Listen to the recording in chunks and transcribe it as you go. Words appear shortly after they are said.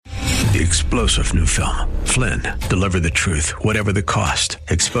The explosive new film, Flynn, deliver the truth, whatever the cost,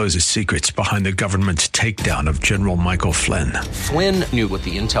 exposes secrets behind the government's takedown of General Michael Flynn. Flynn knew what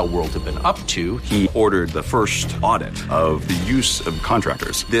the intel world had been up to. He ordered the first audit of the use of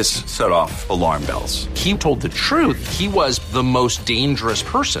contractors. This set off alarm bells. He told the truth. He was the most dangerous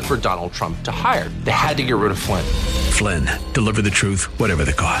person for Donald Trump to hire. They had to get rid of Flynn. Flynn, deliver the truth, whatever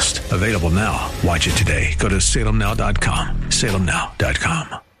the cost. Available now. Watch it today. Go to salemnow.com.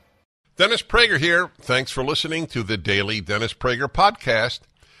 salemnow.com. Dennis Prager here. Thanks for listening to the Daily Dennis Prager Podcast.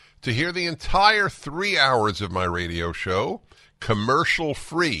 To hear the entire 3 hours of my radio show,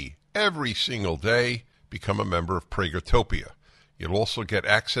 commercial-free, every single day, become a member of Pragertopia. You'll also get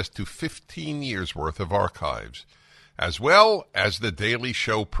access to 15 years' worth of archives, as well as the daily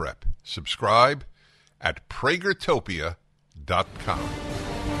show prep. Subscribe at Pragertopia.com.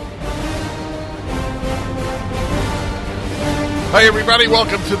 Hi, everybody.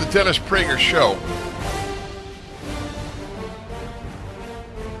 Welcome to the Dennis Prager Show.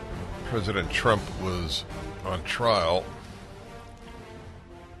 President Trump was on trial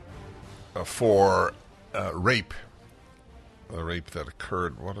for rape. The rape that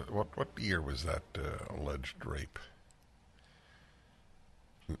occurred. What year was that alleged rape?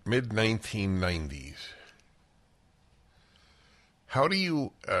 Mid-1990s. How do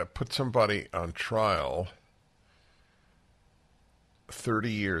you put somebody on trial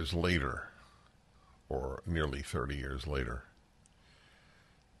 30 years later, or nearly 30 years later,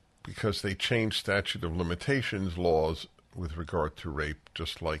 because they changed statute of limitations laws with regard to rape,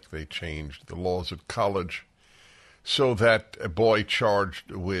 just like they changed the laws at college, so that a boy charged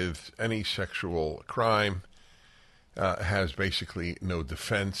with any sexual crime has basically no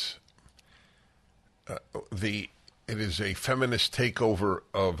defense. It is a feminist takeover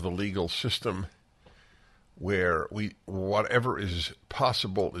of the legal system, where whatever is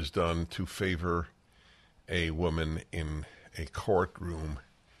possible is done to favor a woman in a courtroom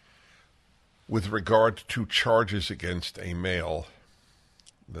with regard to charges against a male.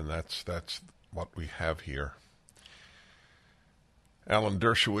 Then that's what we have here. Alan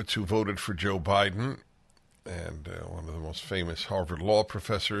Dershowitz, who voted for Joe Biden, and one of the most famous Harvard law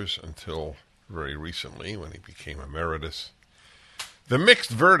professors until very recently when he became emeritus. The mixed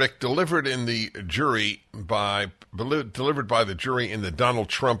verdict delivered by the jury in the Donald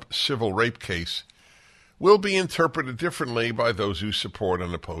Trump civil rape case will be interpreted differently by those who support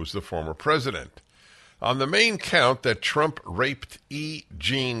and oppose the former president. On the main count that Trump raped E.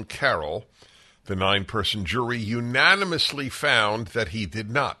 Jean Carroll, the 9-person jury unanimously found that he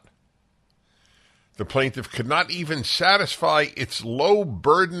did not. The plaintiff could not even satisfy its low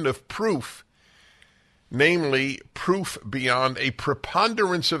burden of proof, namely proof beyond a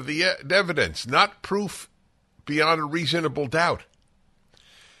preponderance of the evidence, not proof beyond a reasonable doubt.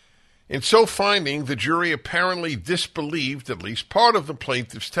 In so finding, the jury apparently disbelieved at least part of the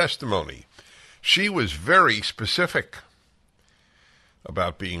plaintiff's testimony. She was very specific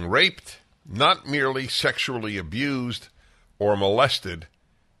about being raped, not merely sexually abused or molested,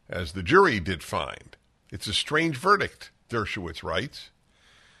 as the jury did find. It's a strange verdict, Dershowitz writes.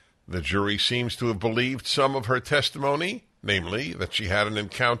 The jury seems to have believed some of her testimony, namely that she had an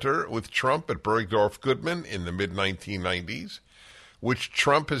encounter with Trump at Bergdorf Goodman in the mid-1990s, which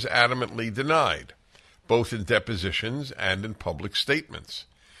Trump has adamantly denied, both in depositions and in public statements.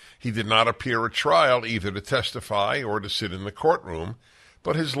 He did not appear at trial either to testify or to sit in the courtroom,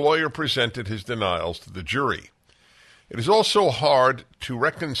 but his lawyer presented his denials to the jury. It is also hard to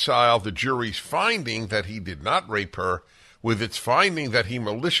reconcile the jury's finding that he did not rape her with its finding that he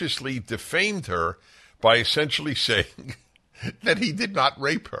maliciously defamed her by essentially saying that he did not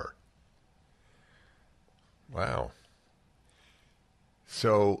rape her. Wow.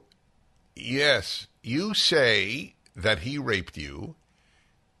 So, yes, you say that he raped you.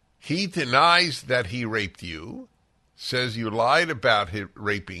 He denies that he raped you, says you lied about him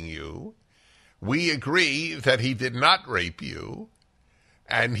raping you. We agree that he did not rape you,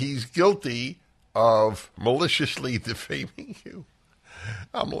 and he's guilty of maliciously defaming you.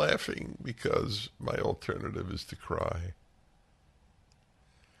 I'm laughing because my alternative is to cry.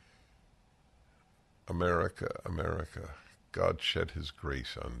 America, America, God shed his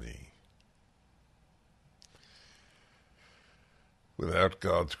grace on thee. Without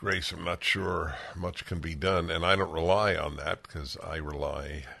God's grace, I'm not sure much can be done, and I don't rely on that because I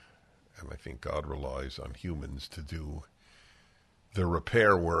rely, and I think God relies on humans to do the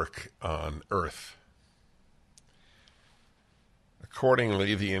repair work on Earth.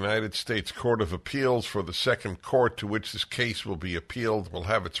 Accordingly, the United States Court of Appeals for the second court to which this case will be appealed will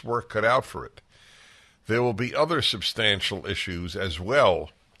have its work cut out for it. There will be other substantial issues as well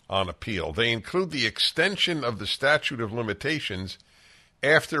on appeal. They include the extension of the statute of limitations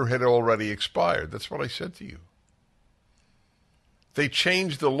after it had already expired. That's what I said to you. They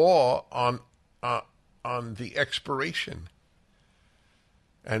changed the law on the expiration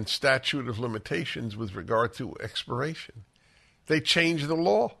and statute of limitations with regard to expiration. They changed the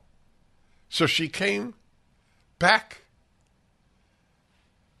law. So she came back.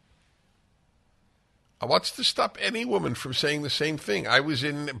 What's to stop any woman from saying the same thing? I was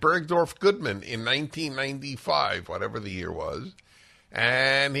in Bergdorf Goodman in 1995, whatever the year was,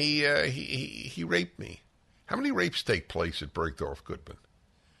 and he raped me. How many rapes take place at Bergdorf Goodman?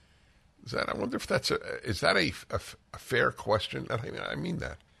 I wonder if is that a fair question? I mean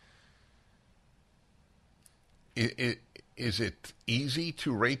that. Is it easy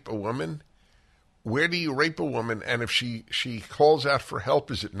to rape a woman? Where do you rape a woman? And if she calls out for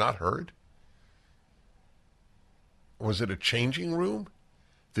help, is it not heard? Was it a changing room?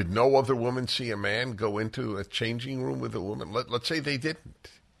 Did no other woman see a man go into a changing room with a woman? Let's say they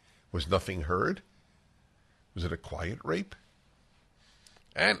didn't. Was nothing heard? Was it a quiet rape?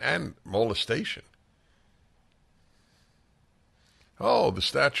 And molestation. Oh, the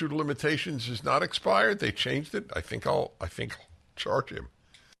statute of limitations is not expired. They changed it. I think I'll charge him.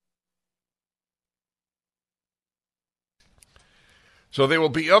 So there will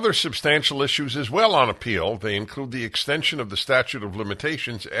be other substantial issues as well on appeal. They include the extension of the statute of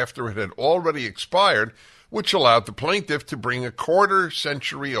limitations after it had already expired, which allowed the plaintiff to bring a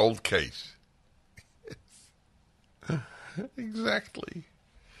quarter-century-old case. Exactly.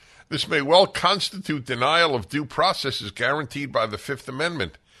 This may well constitute denial of due process as guaranteed by the Fifth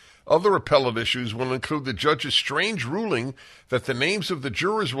Amendment. Other appellate issues will include the judge's strange ruling that the names of the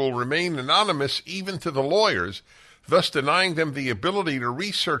jurors will remain anonymous even to the lawyers, thus denying them the ability to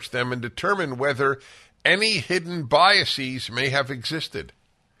research them and determine whether any hidden biases may have existed.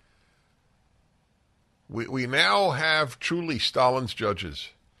 We now have truly Stalin's judges,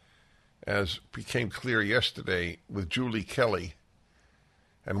 as became clear yesterday with Julie Kelly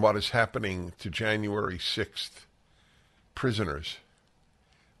and what is happening to January 6th prisoners.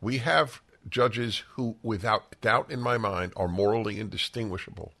 We have judges who, without doubt in my mind, are morally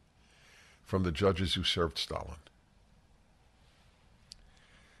indistinguishable from the judges who served Stalin.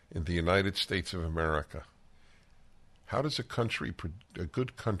 In the United States of America, how does a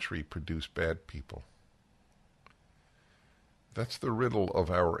good country produce bad people? That's the riddle of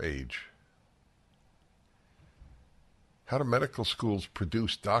our age. How do medical schools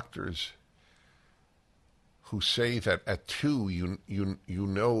produce doctors who say that at 2 you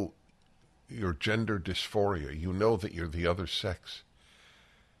know your gender dysphoria, you know that you're the other sex,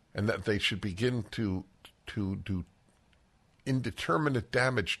 and that they should begin to do indeterminate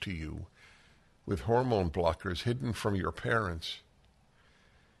damage to you with hormone blockers hidden from your parents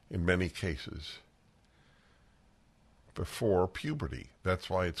in many cases before puberty. That's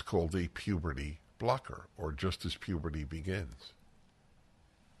why it's called a puberty blocker, or just as puberty begins.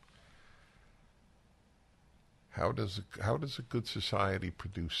 How does a good society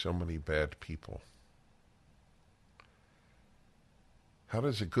produce so many bad people? How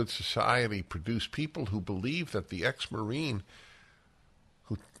does a good society produce people who believe that the ex-Marine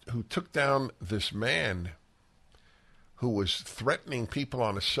who took down this man who was threatening people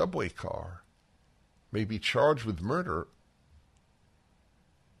on a subway car may be charged with murder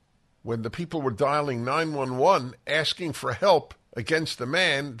when the people were dialing 911 asking for help against the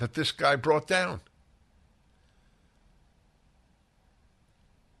man that this guy brought down?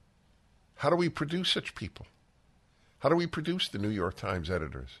 How do we produce such people? How do we produce the New York Times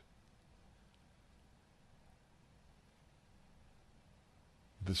editors?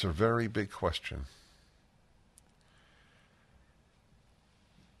 This is a very big question.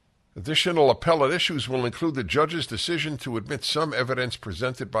 Additional appellate issues will include the judge's decision to admit some evidence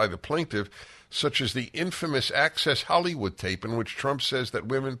presented by the plaintiff, such as the infamous Access Hollywood tape in which Trump says that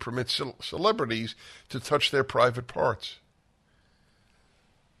women permit celebrities to touch their private parts.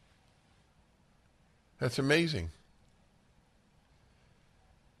 That's amazing.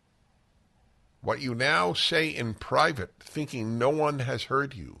 What you now say in private, thinking no one has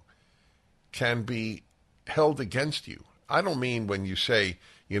heard you, can be held against you. I don't mean when you say,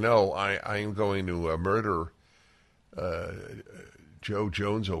 I am going to murder Joe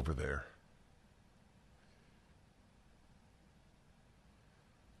Jones over there.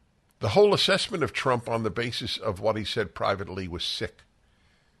 The whole assessment of Trump on the basis of what he said privately was sick.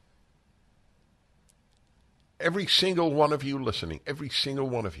 Every single one of you listening, every single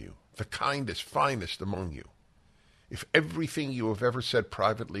one of you, the kindest, finest among you, if everything you have ever said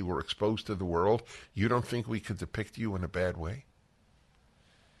privately were exposed to the world, you don't think we could depict you in a bad way?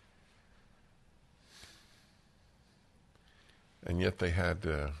 And yet they had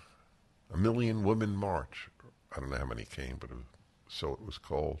a million women march. I don't know how many came, but so it was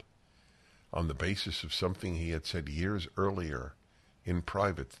called, on the basis of something he had said years earlier in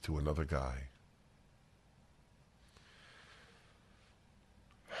private to another guy.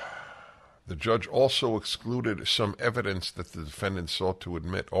 The judge also excluded some evidence that the defendant sought to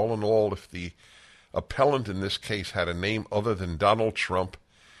admit. All in all, if the appellant in this case had a name other than Donald Trump,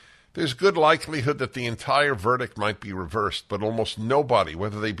 there's good likelihood that the entire verdict might be reversed, but almost nobody,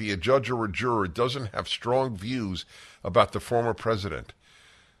 whether they be a judge or a juror, doesn't have strong views about the former president.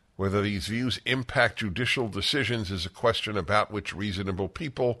 Whether these views impact judicial decisions is a question about which reasonable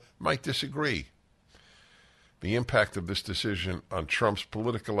people might disagree. The impact of this decision on Trump's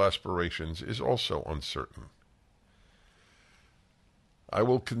political aspirations is also uncertain. I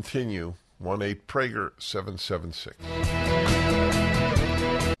will continue.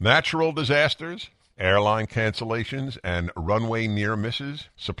 1-8-PRAGER-776. Natural disasters, airline cancellations and runway near misses,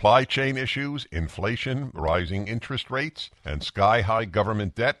 supply chain issues, inflation, rising interest rates, and sky-high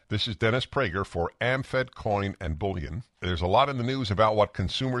government debt. This is Dennis Prager for AmFed Coin and Bullion. There's a lot in the news about what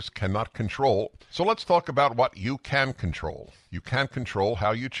consumers cannot control, so let's talk about what you can control. You can control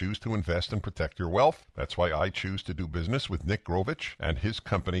how you choose to invest and protect your wealth. That's why I choose to do business with Nick Grovich and his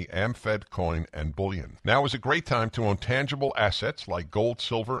company AmFed Coin and Bullion. Now is a great time to own tangible assets like gold,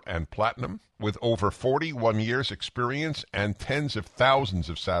 silver, and platinum. With over 41 years experience and tens of thousands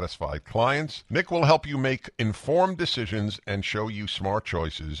of satisfied clients, Nick will help you make informed decisions and show you smart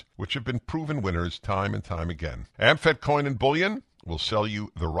choices, which have been proven winners time and time again. AmFed Coin and Bullion will sell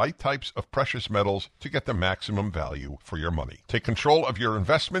you the right types of precious metals to get the maximum value for your money. Take control of your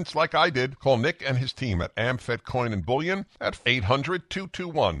investments like I did. Call Nick and his team at AmFed Coin and Bullion at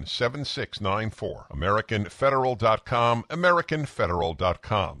 800-221-7694. AmericanFederal.com,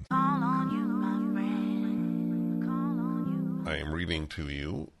 AmericanFederal.com. I am reading to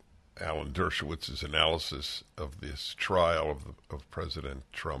you Alan Dershowitz's analysis of this trial of President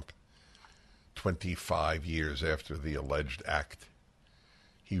Trump 25 years after the alleged act.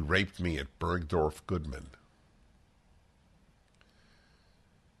 He raped me at Bergdorf Goodman.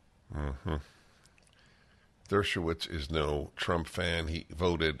 Dershowitz is no Trump fan. He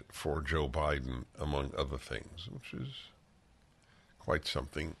voted for Joe Biden, among other things, which is quite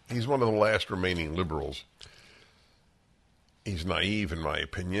something. He's one of the last remaining liberals. He's naive, in my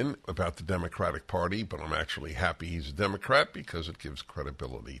opinion, about the Democratic Party, but I'm actually happy he's a Democrat because it gives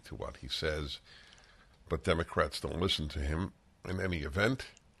credibility to what he says. But Democrats don't listen to him in any event.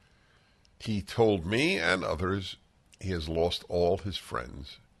 He told me and others he has lost all his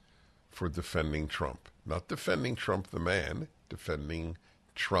friends for defending Trump. Not defending Trump the man, defending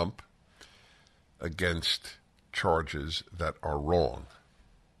Trump against charges that are wrong,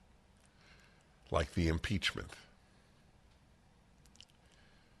 like the impeachment.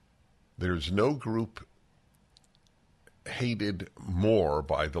 There's no group hated more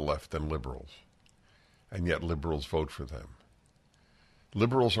by the left than liberals, and yet liberals vote for them.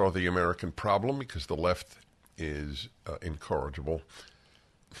 Liberals are the American problem because the left is incorrigible.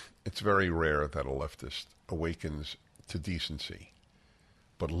 It's very rare that a leftist awakens to decency.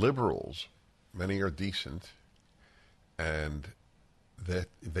 But liberals, many are decent, and that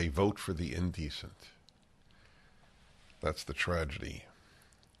they vote for the indecent. That's the tragedy.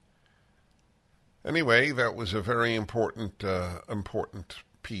 Anyway, that was a very important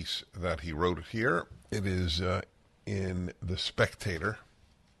piece that he wrote here. It is in The Spectator,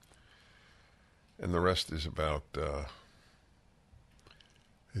 and the rest is about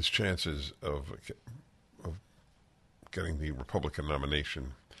his chances of getting the Republican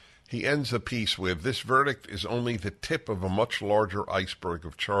nomination. He ends the piece with, "This verdict is only the tip of a much larger iceberg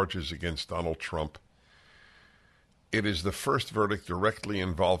of charges against Donald Trump. It is the first verdict directly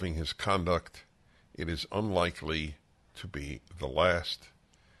involving his conduct. It is unlikely to be the last.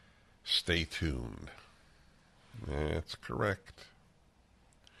 Stay tuned." That's correct.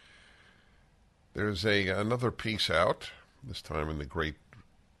 There's another piece out, this time in the great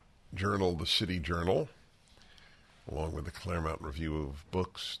journal, the City Journal, along with the Claremont Review of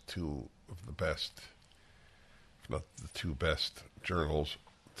Books, two of the best, if not the two best journals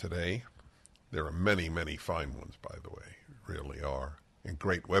today. There are many, many fine ones, by the way, really are, and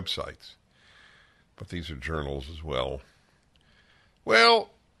great websites. But these are journals as well.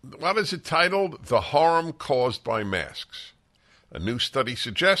 Well, what is it titled? "The Harm Caused by Masks." A new study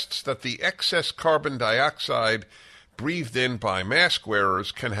suggests that the excess carbon dioxide breathed in by mask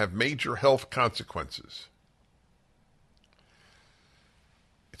wearers can have major health consequences.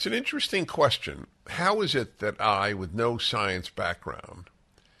 It's an interesting question. How is it that I, with no science background,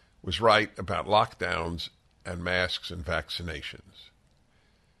 was right about lockdowns and masks and vaccinations.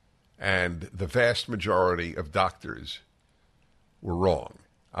 And the vast majority of doctors were wrong.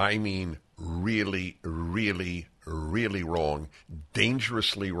 I mean, really, really, really wrong,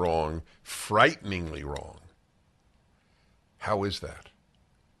 dangerously wrong, frighteningly wrong. How is that?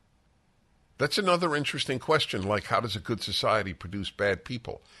 That's another interesting question, like how does a good society produce bad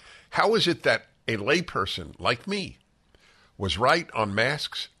people? How is it that a layperson like me was right on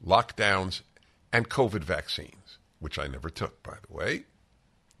masks, lockdowns, and COVID vaccines, which I never took, by the way?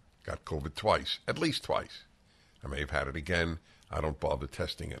 Got COVID twice, at least twice. I may have had it again. I don't bother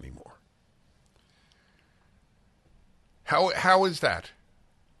testing anymore. How is that?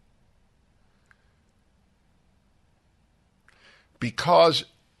 Because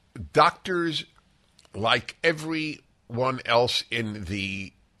doctors, like everyone else in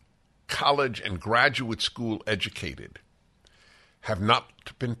the college and graduate school educated, have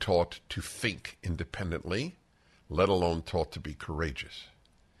not been taught to think independently, let alone taught to be courageous.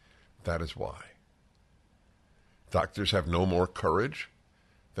 That is why. Doctors have no more courage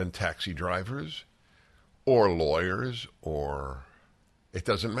than taxi drivers or lawyers or, it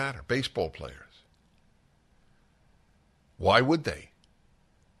doesn't matter, baseball players. Why would they?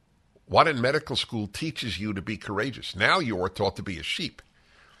 What in medical school teaches you to be courageous? Now you are taught to be a sheep.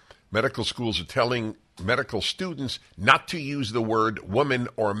 Medical schools are telling medical students not to use the word woman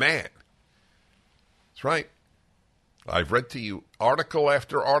or man. That's right. I've read to you article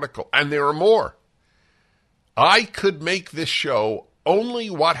after article, and there are more. I could make this show only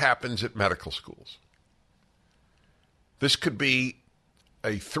what happens at medical schools. This could be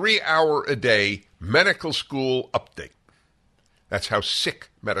a 3-hour-a-day medical school update. That's how sick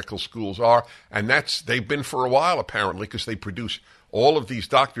medical schools are, and they've been for a while, apparently, because they produce all of these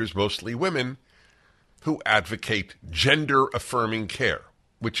doctors, mostly women, who advocate gender-affirming care,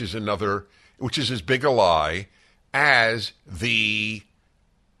 which is as big a lie as the,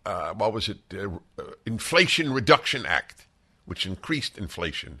 Inflation Reduction Act, which increased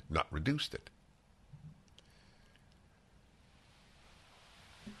inflation, not reduced it.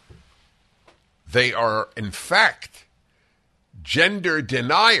 They are, in fact, gender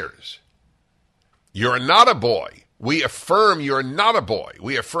deniers. You're not a boy. We affirm you're not a boy.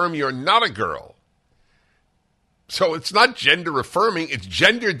 We affirm you're not a girl. So it's not gender affirming, it's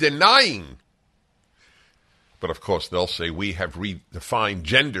gender denying. But of course they'll say we have redefined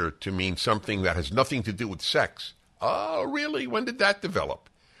gender to mean something that has nothing to do with sex. Oh, really? When did that develop?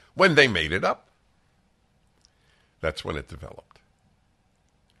 When they made it up. That's when it developed.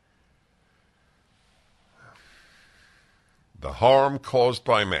 The Harm Caused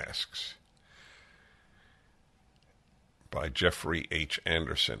by Masks by Jeffrey H.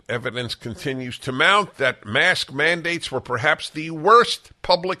 Anderson. Evidence continues to mount that mask mandates were perhaps the worst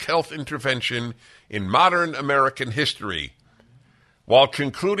public health intervention in modern American history. While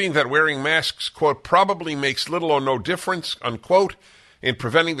concluding that wearing masks, quote, probably makes little or no difference, unquote, in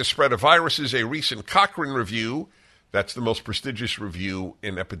preventing the spread of viruses, a recent Cochrane review, that's the most prestigious review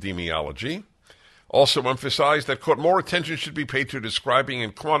in epidemiology, also emphasized that, quote, more attention should be paid to describing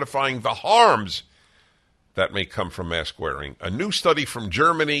and quantifying the harms that may come from mask wearing. A new study from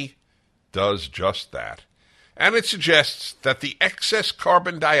Germany does just that. And it suggests that the excess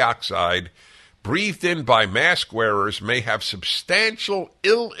carbon dioxide breathed in by mask wearers may have substantial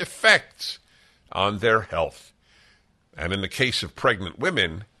ill effects on their health. And in the case of pregnant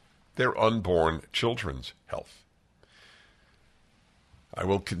women, their unborn children's health. I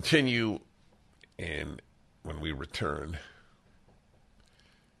will continue when we return.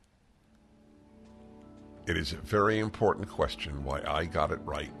 It is a very important question why I got it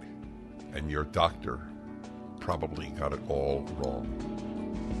right and your doctor probably got it all wrong.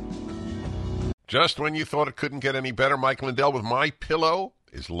 Just when you thought it couldn't get any better, Mike Lindell with MyPillow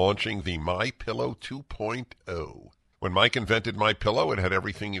is launching the MyPillow 2.0. When Mike invented MyPillow, it had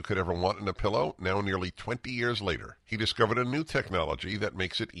everything you could ever want in a pillow. Now, nearly 20 years later, he discovered a new technology that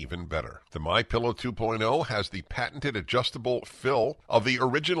makes it even better. The MyPillow 2.0 has the patented adjustable fill of the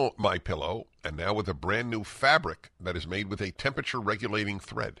original MyPillow, and now with a brand new fabric that is made with a temperature-regulating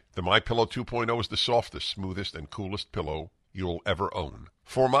thread. The MyPillow 2.0 is the softest, smoothest, and coolest pillow you'll ever own.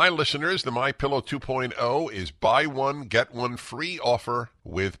 For my listeners, the MyPillow 2.0 is buy one, get one free offer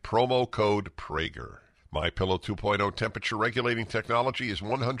with promo code Prager. MyPillow 2.0 temperature-regulating technology is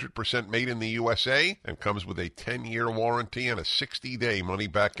 100% made in the USA and comes with a 10-year warranty and a 60-day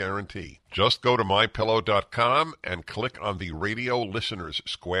money-back guarantee. Just go to MyPillow.com and click on the radio listeners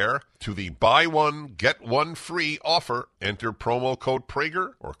square to the buy one, get one free offer. Enter promo code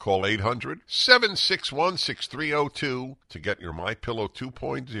Prager or call 800-761-6302 to get your MyPillow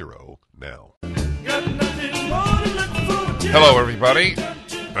 2.0 now. Hello, everybody.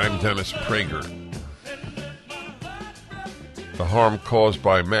 I'm Dennis Prager. The harm caused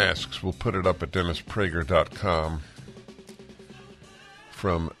by masks, we'll put it up at DennisPrager.com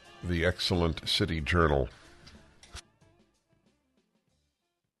from the excellent City Journal.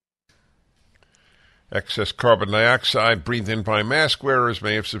 Excess carbon dioxide breathed in by mask wearers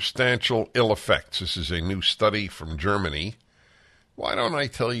may have substantial ill effects. This is a new study from Germany. Why don't I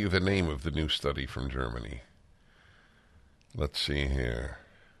tell you the name of the new study from Germany? Let's see here.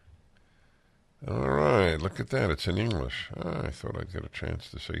 All right, look at that. It's in English. I thought I'd get a chance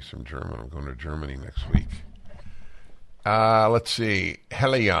to say some German. I'm going to Germany next week. Let's see.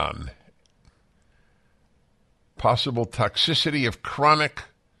 Helion. Possible toxicity of chronic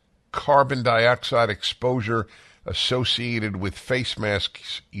carbon dioxide exposure associated with face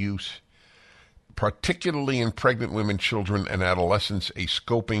masks use, particularly in pregnant women, children, and adolescents. A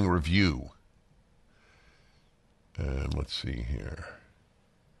scoping review. And let's see here.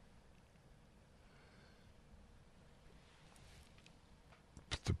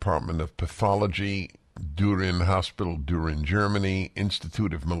 Department of Pathology, Düren Hospital, Düren, Germany.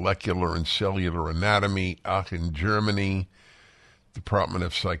 Institute of Molecular and Cellular Anatomy, Aachen, Germany. Department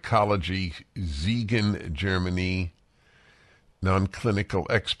of Psychology, Siegen, Germany. Non-clinical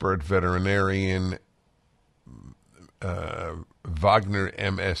expert veterinarian, Wagner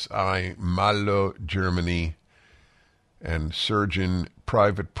MSI, Malo, Germany. And surgeon,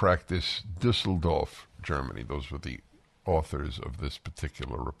 private practice, Düsseldorf, Germany. Those were the authors of this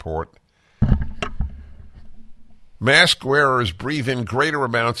particular report. Mask wearers breathe in greater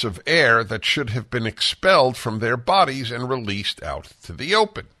amounts of air that should have been expelled from their bodies and released out to the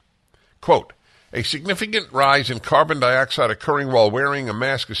open. Quote, a significant rise in carbon dioxide occurring while wearing a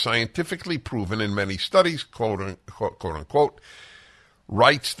mask is scientifically proven in many studies, quote unquote,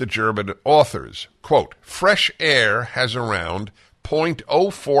 writes the German authors. Quote, fresh air has around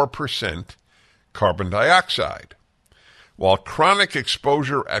 0.04% carbon dioxide, while chronic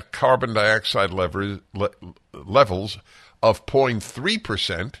exposure at carbon dioxide levels of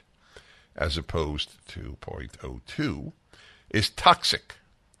 0.3%, as opposed to 0.02, is toxic.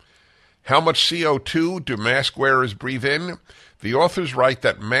 How much CO2 do mask wearers breathe in? The authors write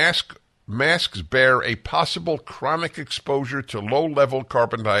that masks bear a possible chronic exposure to low-level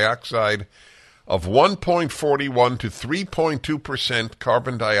carbon dioxide of 1.41 to 3.2%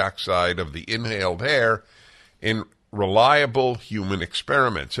 carbon dioxide of the inhaled air in reliable human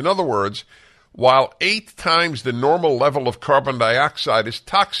experiments. In other words, while 8 times the normal level of carbon dioxide is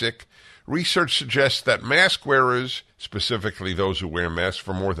toxic, research suggests that mask wearers, specifically those who wear masks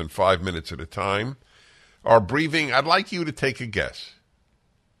for more than 5 minutes at a time, are breathing. I'd like you to take a guess.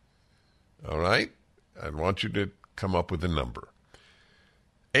 All right? I want you to come up with a number.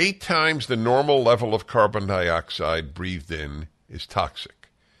 8 times the normal level of carbon dioxide breathed in is toxic.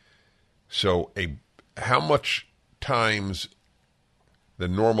 So how many times the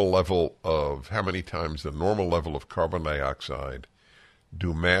normal level of carbon dioxide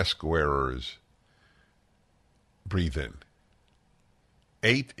do mask wearers breathe in?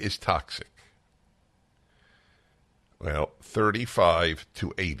 8 is toxic. Well, 35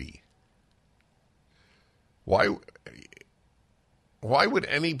 to 80. Why would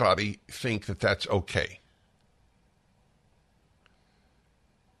anybody think that that's okay?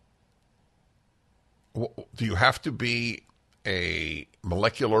 Do you have to be a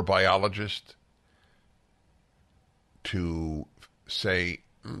molecular biologist to say,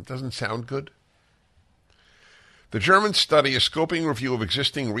 it doesn't sound good? The German study, a scoping review of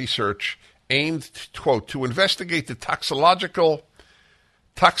existing research, aimed, quote, to investigate the toxicological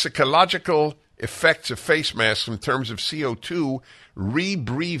effects of face masks in terms of CO2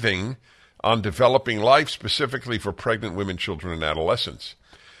 rebreathing on developing life, specifically for pregnant women, children, and adolescents.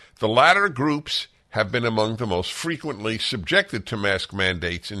 The latter groups have been among the most frequently subjected to mask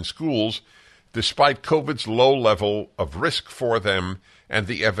mandates in schools, despite COVID's low level of risk for them and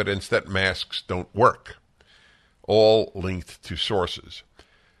the evidence that masks don't work. All linked to sources.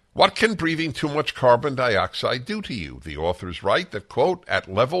 What can breathing too much carbon dioxide do to you? The authors write that, quote, at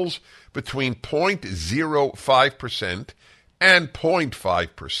levels between 0.05% and 0.5%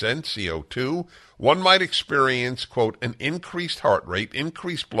 CO2, one might experience, quote, an increased heart rate,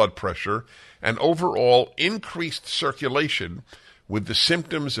 increased blood pressure, and overall increased circulation with the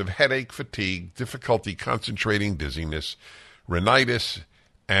symptoms of headache, fatigue, difficulty concentrating, dizziness, rhinitis,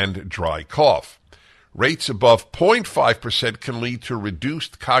 and dry cough. Rates above 0.5% can lead to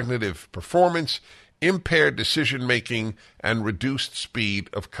reduced cognitive performance, impaired decision-making, and reduced speed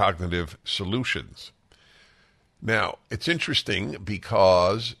of cognitive solutions. Now, it's interesting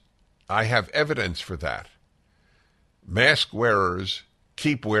because I have evidence for that. Mask wearers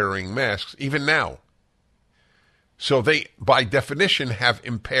keep wearing masks even now. So they, by definition, have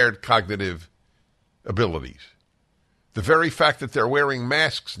impaired cognitive abilities. The very fact that they're wearing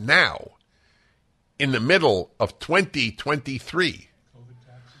masks now, in the middle of 2023,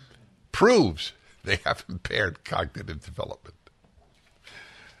 proves they have impaired cognitive development.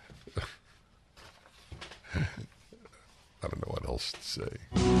 I don't know what else to say.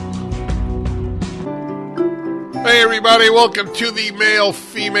 Hey, everybody. Welcome to the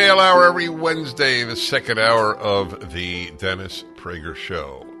Male-Female Hour every Wednesday, the second hour of the Dennis Prager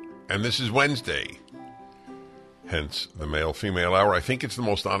Show. And this is Wednesday, hence the Male-Female Hour. I think it's the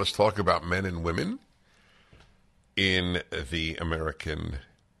most honest talk about men and women in the American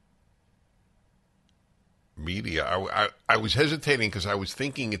media. I was hesitating because I was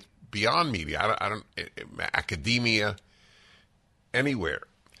thinking it's beyond media. I don't academia, anywhere.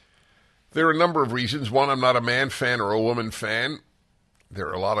 There are a number of reasons. One, I'm not a man fan or a woman fan. There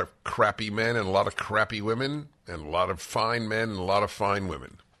are a lot of crappy men and a lot of crappy women and a lot of fine men and a lot of fine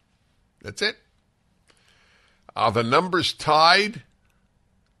women. That's it. Are the numbers tied?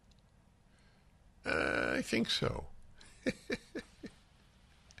 I think so.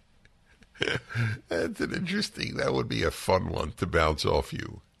 That's an interesting, that would be a fun one to bounce off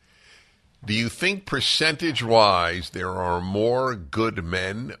you. Do you think percentage-wise there are more good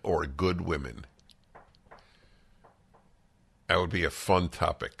men or good women? That would be a fun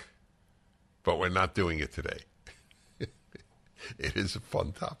topic, but we're not doing it today. It is a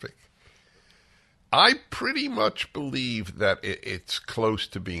fun topic. I pretty much believe that it's close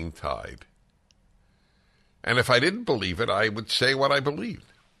to being tied. And if I didn't believe it, I would say what I believed.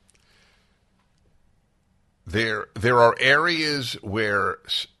 There are areas where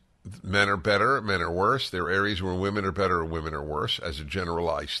men are better, men are worse. There are areas where women are better and women are worse, as a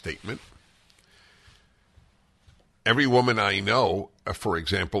generalized statement. Every woman I know, for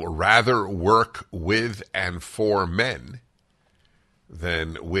example, rather work with and for men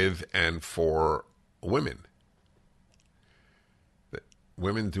than with and for women.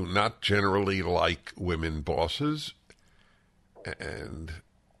 Women do not generally like women bosses. And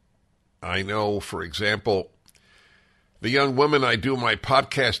I know, for example, the young woman I do my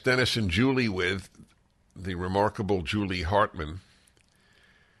podcast, Dennis and Julie, with, the remarkable Julie Hartman,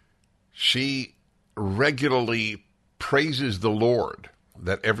 she regularly praises the Lord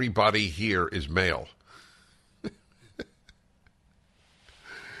that everybody here is male.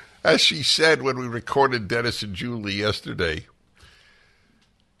 As she said when we recorded Dennis and Julie yesterday,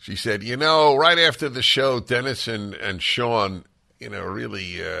 she said, right after the show, Dennis and Sean,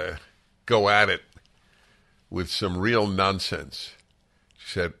 really go at it with some real nonsense. She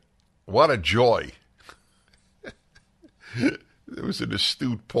said, what a joy. It was an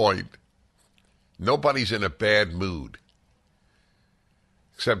astute point. Nobody's in a bad mood.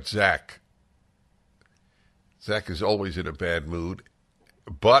 Except Zach. Zach is always in a bad mood,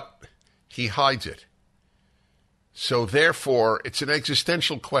 but he hides it. So therefore, it's an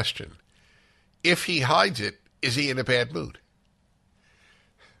existential question. If he hides it, is he in a bad mood?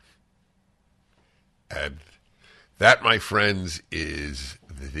 And that, my friends, is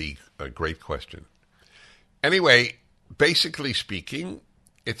a great question. Anyway, basically speaking,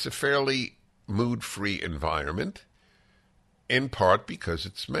 it's a fairly mood-free environment, in part because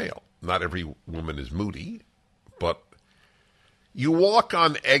it's male. Not every woman is moody, but you walk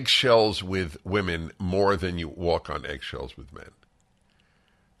on eggshells with women more than you walk on eggshells with men.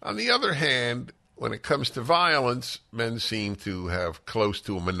 On the other hand, when it comes to violence, men seem to have close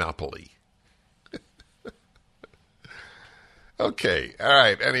to a monopoly. Okay, all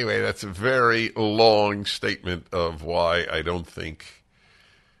right. Anyway, that's a very long statement of why I don't think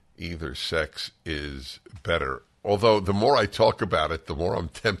either sex is better. Although the more I talk about it, the more I'm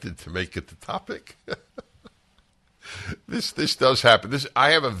tempted to make it the topic. This does happen.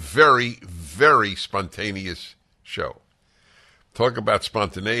 I have a very, very spontaneous show. Talk about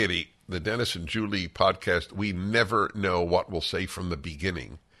spontaneity. The Dennis and Julie podcast, we never know what we'll say from the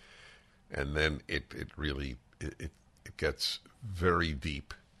beginning. And then it really gets very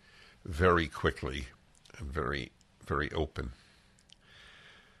deep, very quickly, and very, very open.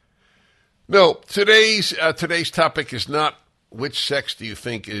 No, today's topic is not which sex do you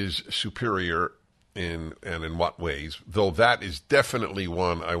think is superior in what ways, though that is definitely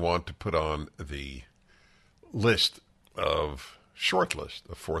one I want to put on the short list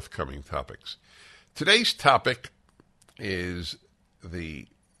of forthcoming topics. Today's topic is the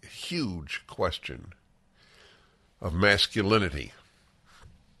huge question of masculinity.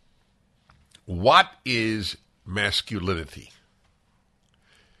 What is masculinity?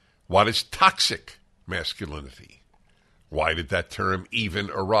 What is toxic masculinity? Why did that term even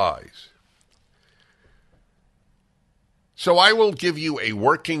arise? So I will give you a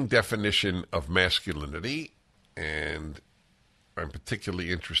working definition of masculinity, and I'm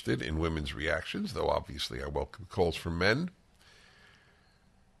particularly interested in women's reactions, though obviously I welcome calls from men.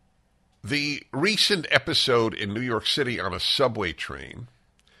 The recent episode in New York City on a subway train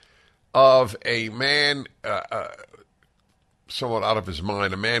of a man somewhat out of his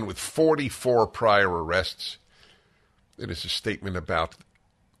mind, a man with 44 prior arrests. It is a statement about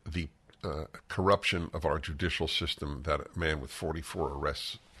the corruption of our judicial system that a man with 44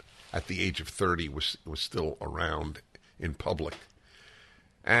 arrests at the age of 30 was still around in public.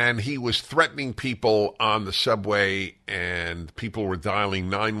 And he was threatening people on the subway, and people were dialing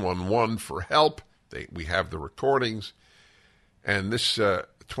 911 for help. We have the recordings. And this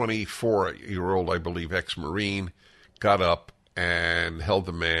 24-year-old, I believe, ex-Marine, got up and held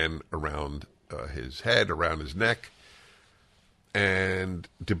the man around his head, around his neck, and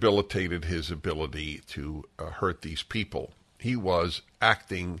debilitated his ability to hurt these people. He was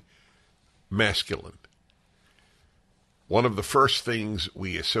acting masculine. One of the first things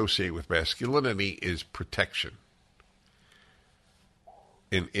we associate with masculinity is protection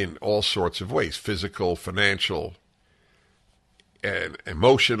in all sorts of ways, physical, financial, and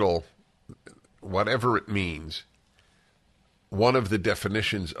emotional, whatever it means. One of the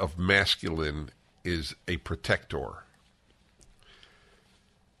definitions of masculine is a protector.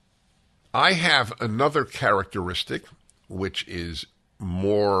 I have another characteristic which is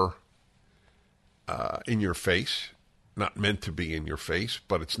more in your face, not meant to be in your face,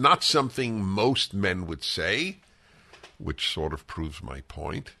 but it's not something most men would say, which sort of proves my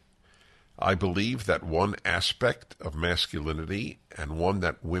point. I believe that one aspect of masculinity, and one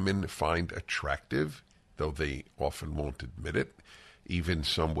that women find attractive, though they often won't admit it, even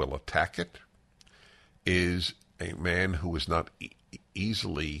some will attack it, is a man who is not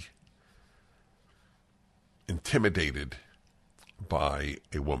easily intimidated by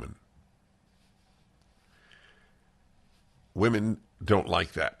a woman. Women don't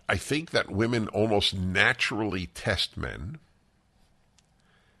like that. I think that women almost naturally test men,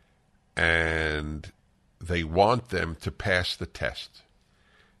 and they want them to pass the test.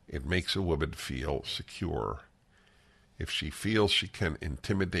 It makes a woman feel secure. If she feels she can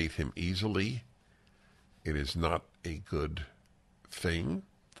intimidate him easily, it is not a good thing,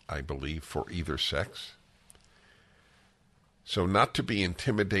 I believe, for either sex. So not to be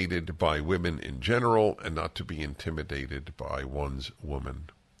intimidated by women in general, and not to be intimidated by one's woman.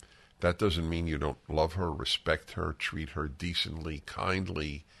 That doesn't mean you don't love her, respect her, treat her decently,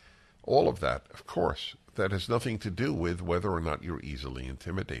 kindly, all of that, of course. That has nothing to do with whether or not you're easily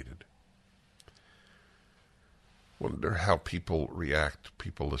intimidated. Wonder how people react,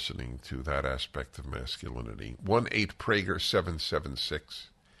 people listening to that aspect of masculinity. 1-8-PRAGER-776.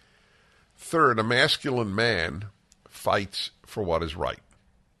 Third, a masculine man fights for what is right.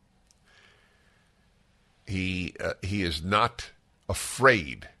 He is not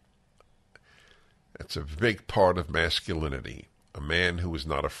afraid. That's a big part of masculinity. A man who is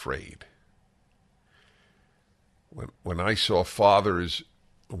not afraid. When I saw fathers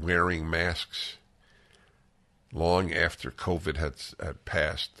wearing masks long after COVID had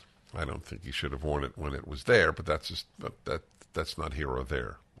passed, I don't think he should have worn it when it was there, but that's not here or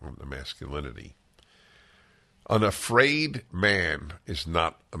there on the masculinity. An afraid man is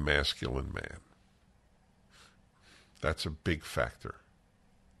not a masculine man. That's a big factor.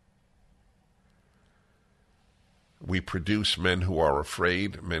 We produce men who are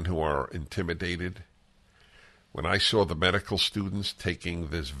afraid, men who are intimidated. When I saw the medical students taking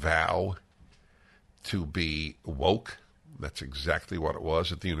this vow to be woke, that's exactly what it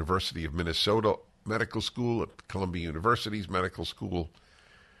was at the University of Minnesota Medical School, at Columbia University's medical school.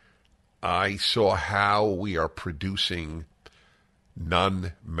 I saw how we are producing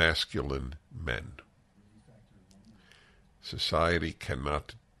non-masculine men. Society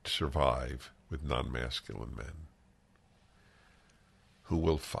cannot survive with non-masculine men. Who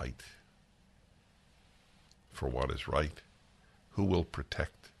will fight for what is right? Who will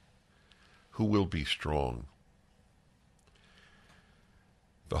protect? Who will be strong?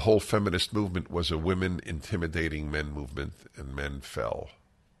 The whole feminist movement was a women intimidating men movement, and men fell,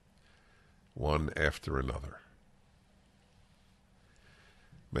 one after another.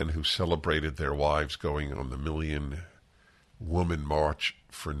 Men who celebrated their wives going on the Million Woman March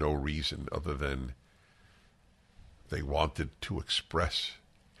for no reason other than they wanted to express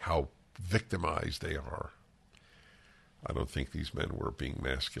how victimized they are. I don't think these men were being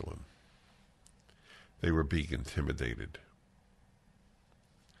masculine. They were being intimidated.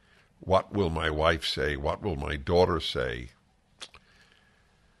 What will my wife say? What will my daughter say?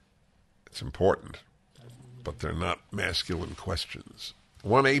 It's important, but they're not masculine questions.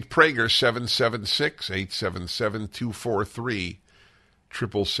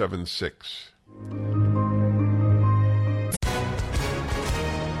 1-8-Prager-777-243-7776.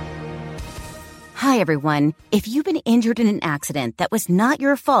 Hi, everyone. If you've been injured in an accident that was not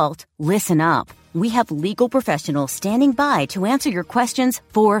your fault, listen up. We have legal professionals standing by to answer your questions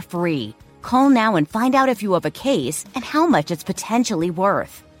for free. Call now and find out if you have a case and how much it's potentially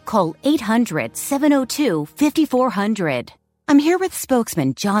worth. Call 800-702-5400. I'm here with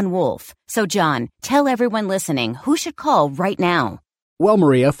spokesman John Wolf. So, John, tell everyone listening who should call right now. Well,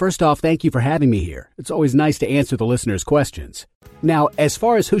 Maria, first off, thank you for having me here. It's always nice to answer the listeners' questions. Now, as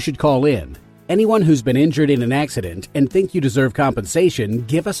far as who should call in, anyone who's been injured in an accident and think you deserve compensation,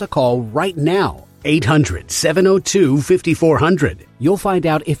 give us a call right now. 800-702-5400. You'll find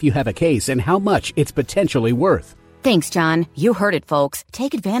out if you have a case and how much it's potentially worth. Thanks, John. You heard it, folks.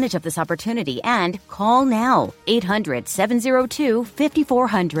 Take advantage of this opportunity and call now.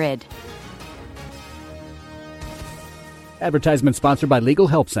 800-702-5400. Advertisement sponsored by Legal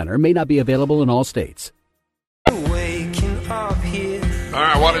Help Center. May not be available in all states. All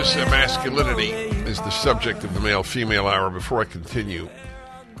right, what is masculinity is the subject of the male-female hour. Before I continue,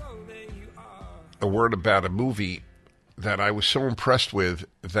 a word about a movie that I was so impressed with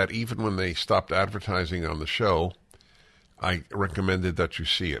that even when they stopped advertising on the show, I recommended that you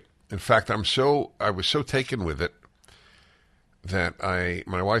see it. In fact, I was so taken with it that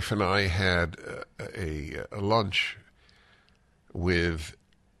my wife and I had a lunch with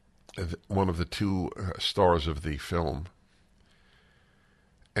one of the two stars of the film,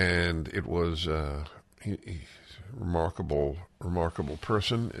 and it was he's a remarkable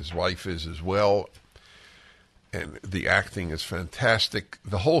person. His wife is as well, and the acting is fantastic.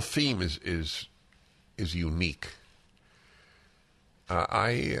 The whole theme is unique.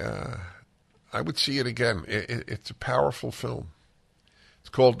 I would see it again. It's a powerful film. It's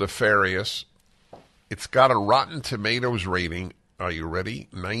called Nefarious. It's got a Rotten Tomatoes rating. Are you ready?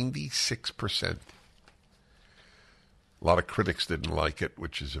 96%. A lot of critics didn't like it,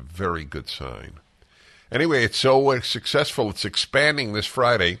 which is a very good sign. Anyway, it's so successful, it's expanding this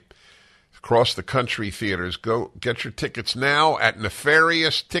Friday across the country theaters. Go get your tickets now at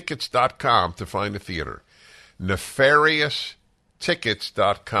NefariousTickets.com to find a theater.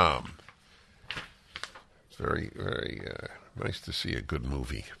 NefariousTickets.com. It's very, very nice to see a good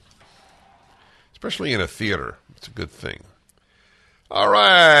movie, especially in a theater. It's a good thing. All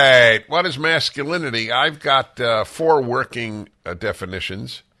right, what is masculinity? I've got 4 working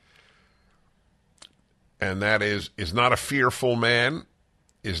definitions, and that is not a fearful man,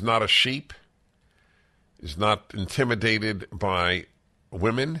 is not a sheep, is not intimidated by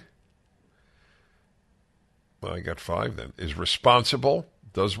women. Well, I got 5 then. Is responsible,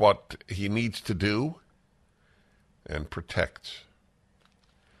 does what he needs to do, and protects.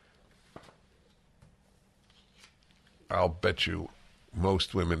 I'll bet you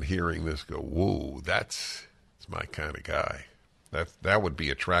most women hearing this go, whoa, that's my kind of guy. That would be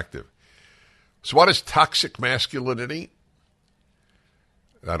attractive. So what is toxic masculinity?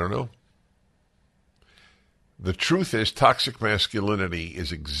 I don't know. The truth is toxic masculinity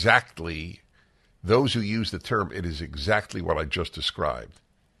is exactly, those who use the term, it is exactly what I just described.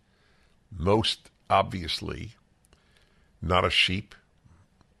 Most obviously not a sheep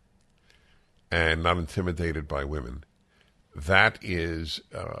and not intimidated by women. That is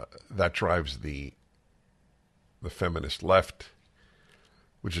that drives the feminist left,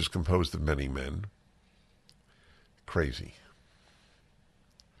 which is composed of many men, crazy.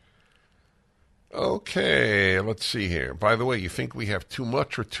 Okay, let's see here. By the way, you think we have too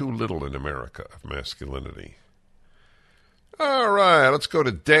much or too little in America of masculinity? All right, let's go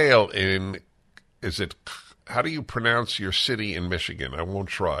to Dale in, how do you pronounce your city in Michigan? I won't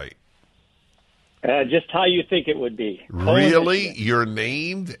try. Just how you think it would be. Really? You're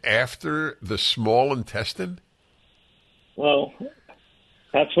named after the small intestine? Well,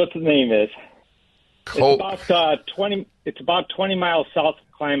 that's what the name is. It's about 20 miles south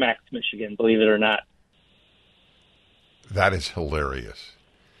of Climax, Michigan, believe it or not. That is hilarious.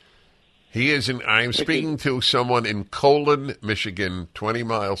 I'm speaking to someone in Colon, Michigan, 20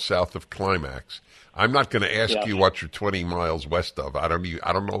 miles south of Climax. I'm not going to ask you what you're 20 miles west of. I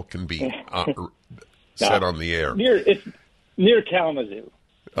don't know what can be said on the air. It's near Kalamazoo.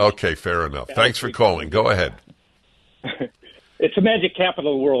 Okay, fair enough. Thanks for calling. Go ahead. It's the magic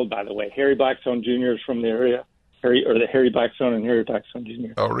capital of the world, by the way. Harry Blackstone Jr. is from the area. The Harry Blackstone and Harry Blackstone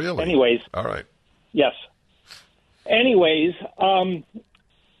Jr. Oh, really? Anyways. All right. Yes. Anyways,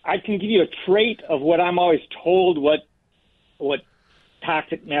 I can give you a trait of what I'm always told what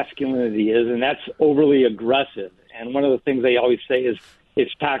toxic masculinity is, and that's overly aggressive. And one of the things they always say is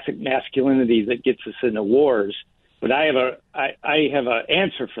it's toxic masculinity that gets us into wars. But I have an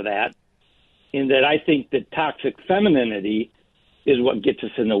answer for that, in that I think that toxic femininity is what gets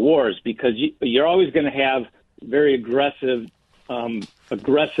us into wars, because you're always going to have very aggressiveness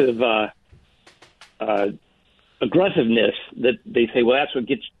that they say, well, that's what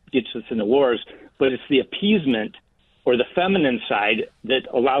gets us into wars. But it's the appeasement or the feminine side that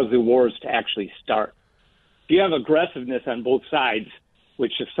allows the wars to actually start. If you have aggressiveness on both sides,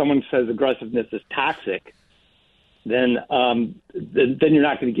 which if someone says aggressiveness is toxic, then you're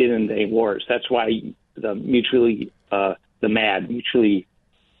not going to get into any wars. That's why the mutually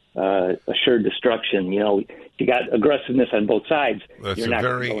assured destruction. You got aggressiveness on both sides. That's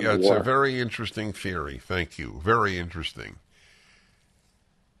a very interesting theory. Thank you. Very interesting.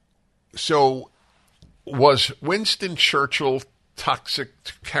 So, was Winston Churchill toxic?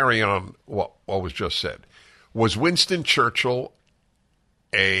 To carry on what was just said, was Winston Churchill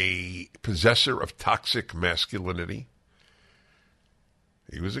a possessor of toxic masculinity?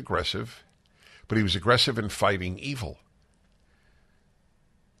 He was aggressive, but he was aggressive in fighting evil.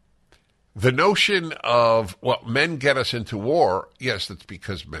 The notion of, men get us into war, yes, that's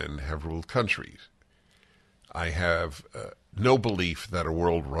because men have ruled countries. I have no belief that a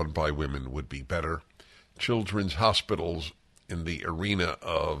world run by women would be better. Children's hospitals in the arena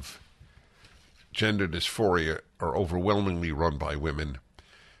of gender dysphoria are overwhelmingly run by women.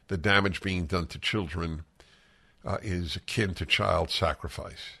 The damage being done to children is akin to child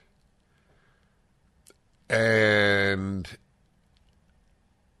sacrifice. And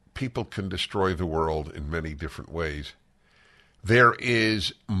people can destroy the world in many different ways. There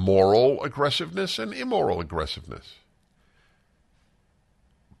is moral aggressiveness and immoral aggressiveness.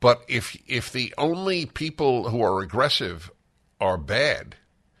 But if the only people who are aggressive are bad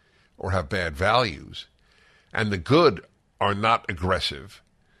or have bad values, and the good are not aggressive,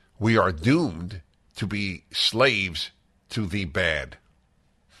 we are doomed to be slaves to the bad.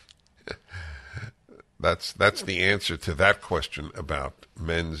 That's the answer to that question about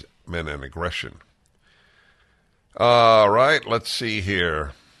men and aggression. All right, let's see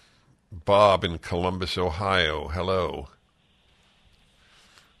here. Bob in Columbus, Ohio. Hello.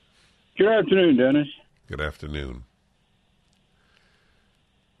 Good afternoon, Dennis. Good afternoon.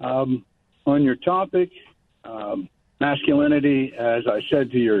 On your topic, masculinity, as I said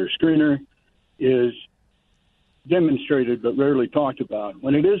to your screener, is demonstrated but rarely talked about.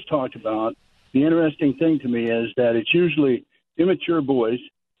 When it is talked about, the interesting thing to me is that it's usually immature boys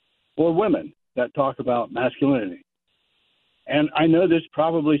or women that talk about masculinity. And I know this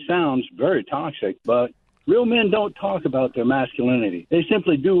probably sounds very toxic, but real men don't talk about their masculinity. They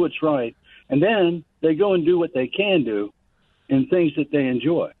simply do what's right, and then they go and do what they can do in things that they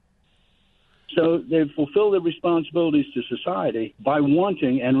enjoy. So they fulfill their responsibilities to society by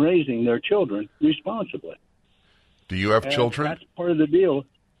wanting and raising their children responsibly. Do you have children? That's part of the deal.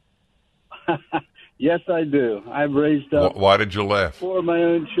 Yes, I do. I've raised up. Why did you laugh? 4 of my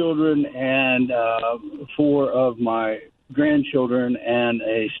own children and 4 of my grandchildren and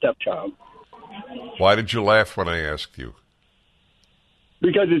a stepchild. Why did you laugh when I asked you?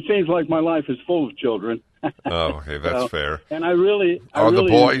 Because it seems like my life is full of children. Oh, okay, that's fair. And I really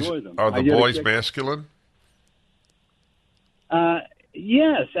enjoy them. Are the boys masculine?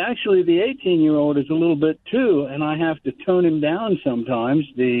 Yes, actually, the 18-year-old is a little bit too, and I have to tone him down sometimes.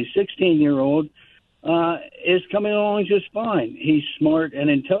 The 16-year-old is coming along just fine. He's smart and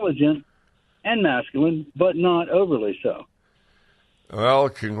intelligent and masculine, but not overly so. Well,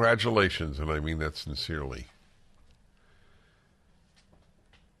 congratulations, and I mean that sincerely.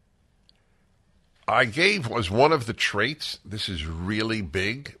 I gave was one of the traits. This is really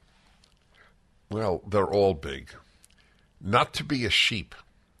big. Well, they're all big. Not to be a sheep.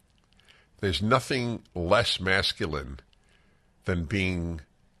 There's nothing less masculine than being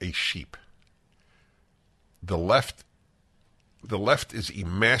a sheep. The left is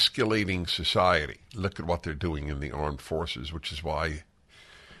emasculating society. Look at what they're doing in the armed forces, which is why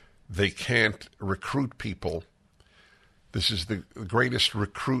they can't recruit people. This is the greatest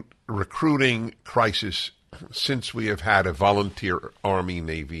recruiting crisis since we have had a volunteer army,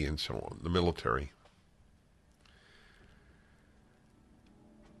 navy, and so on, the military.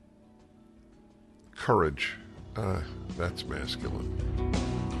 Courage. That's masculine.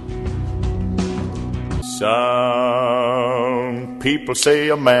 Some people say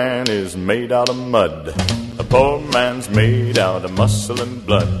a man is made out of mud. A poor man's made out of muscle and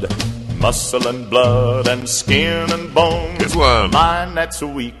blood. muscle and blood and skin and bone. Good one. Mind that's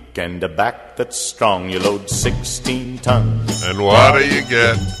weak and a back that's strong. You load 16 tons. And what do you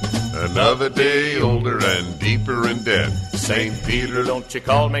get? Another day older and deeper in debt. St. Peter, don't you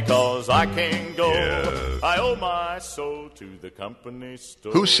call me 'cause I can't go. Yes. I owe my soul to the company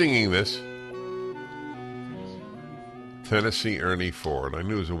store. Who's singing this? Tennessee Ernie Ford. I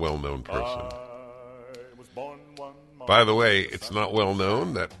knew he was a well-known person. By the way, it's not well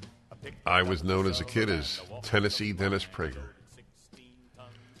known that I was known as a kid as Tennessee Dennis Prager.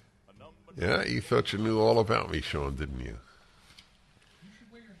 Yeah, you thought you knew all about me, Sean, didn't you?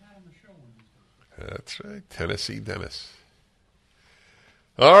 That's right, Tennessee Dennis.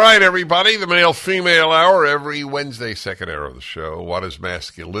 All right, everybody, the male-female hour every Wednesday, second hour of the show. What is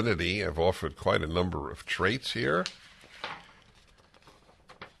masculinity? I've offered quite a number of traits here.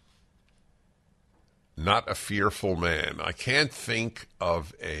 Not a fearful man. I can't think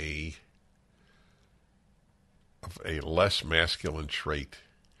of a less masculine trait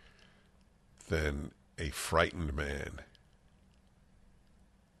than a frightened man.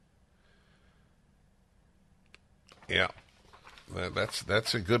 Yeah,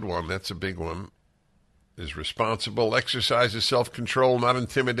 that's a good one. That's a big one. Is responsible, exercises self-control, not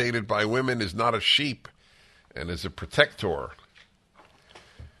intimidated by women, is not a sheep, and is a protector.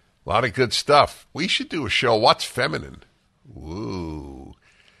 A lot of good stuff. We should do a show, What's Feminine? Ooh.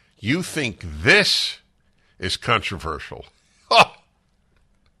 You think this is controversial?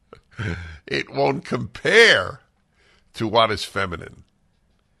 It won't compare to what is feminine.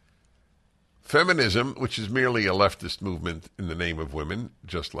 Feminism, which is merely a leftist movement in the name of women,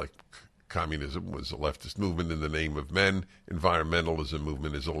 just like communism was a leftist movement in the name of men, environmentalism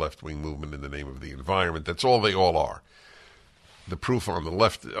movement is a left-wing movement in the name of the environment. That's all they all are. The proof on the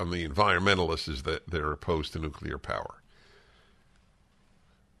left, on the environmentalists, is that they're opposed to nuclear power,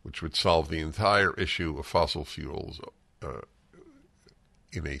 which would solve the entire issue of fossil fuels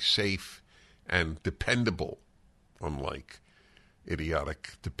in a safe and dependable, unlike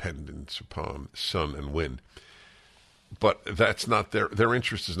idiotic dependence upon sun and wind. But that's not their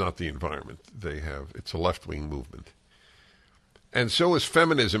interest is not the environment. It's a left-wing movement. And so is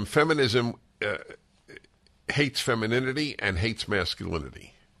feminism. Feminism hates femininity and hates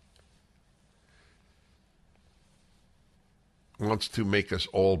masculinity. Wants to make us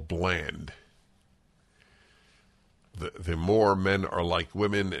all bland. The more men are like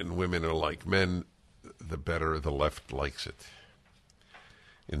women and women are like men, the better the left likes it.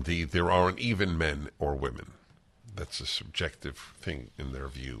 Indeed, there aren't even men or women. That's a subjective thing in their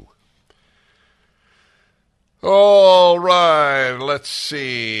view. All right, let's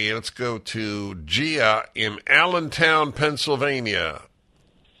see. Let's go to Gia in Allentown, Pennsylvania.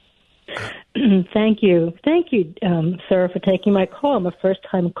 Thank you. Thank you, sir, for taking my call. I'm a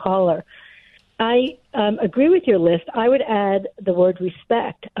first-time caller. I agree with your list. I would add the word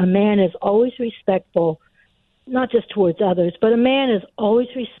respect. A man is always respectful, not just towards others, but a man is always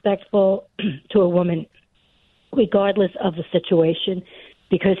respectful to a woman, regardless of the situation,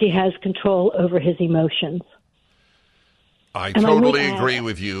 because he has control over his emotions. I totally agree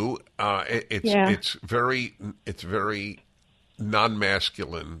with you. It's very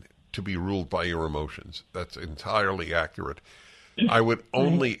non-masculine to be ruled by your emotions. That's entirely accurate. I would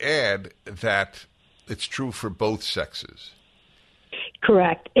only add that it's true for both sexes.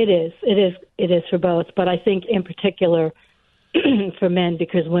 Correct. It is for both. But I think in particular for men,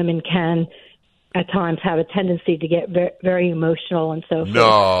 because women can at times have a tendency to get very, very emotional and so forth.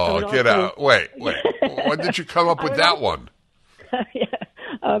 No, get out. Wait. When did you come up with that one?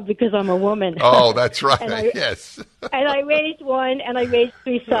 Because I'm a woman. Oh, that's right. Yes. And I raised one, and I raised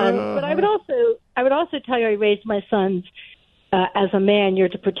 3 sons. But I would also tell you, I raised my sons as a man. You're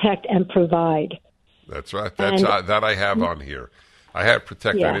to protect and provide. That's right. That I have on here. I had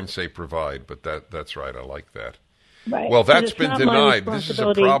protect. Yeah. I didn't say provide, but that's right. I like that. Right. Well, that's been denied. This is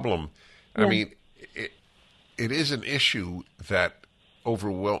a problem. Yeah. I mean, it is an issue that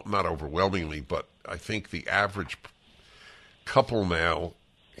not overwhelmingly, but I think the average couple now,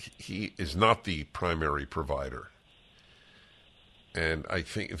 he is not the primary provider, and I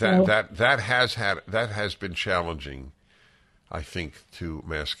think that has been challenging. I think to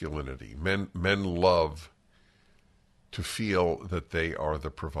masculinity, men love to feel that they are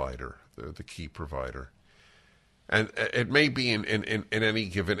the provider, they're the key provider, and it may be in any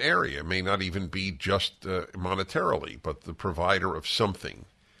given area. It may not even be just monetarily, but the provider of something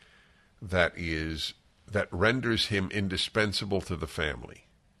that renders him indispensable to the family.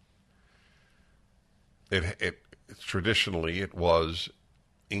 Traditionally it was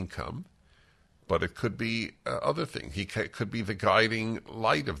income, but it could be other things. He could be the guiding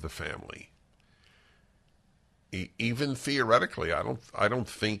light of the family. Even theoretically, I don't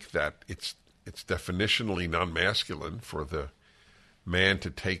think that it's definitionally non-masculine for the man to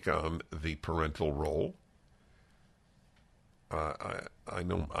take on the parental role. I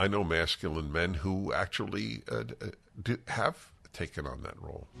know masculine men who actually have taken on that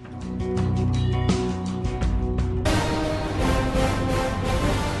role.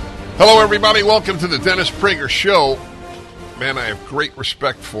 Hello, everybody. Welcome to the Dennis Prager Show. Man, I have great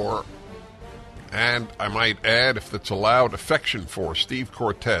respect for, and I might add, if that's allowed, affection for Steve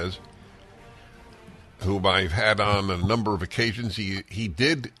Cortes, whom I've had on a number of occasions. He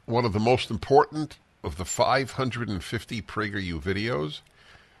did one of the most important of the 550 PragerU videos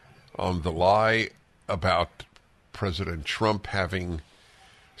on the lie about President Trump having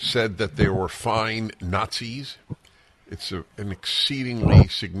said that there were fine Nazis. It's an exceedingly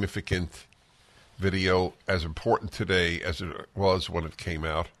significant video, as important today as it was when it came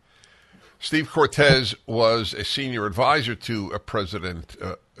out. Steve Cortes was a senior advisor to President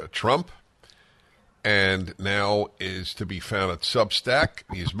Trump, and now is to be found at Substack.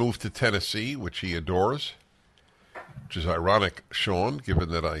 He's moved to Tennessee, which he adores, which is ironic, Sean, given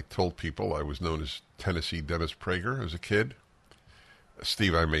that I told people I was known as Tennessee Dennis Prager as a kid.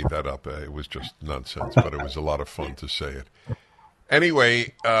 Steve, I made that up. It was just nonsense, but it was a lot of fun to say it.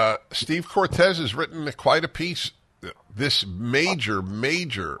 Anyway, Steve Cortes has written quite a piece. This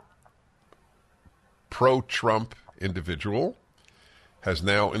major pro-Trump individual has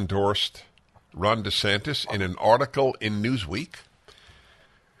now endorsed Ron DeSantis in an article in Newsweek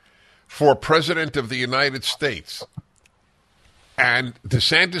for President of the United States. And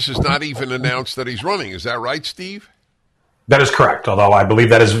DeSantis has not even announced that he's running. Is that right, Steve? That is correct, although I believe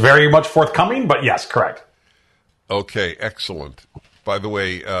that is very much forthcoming, but yes, correct. Okay, excellent. By the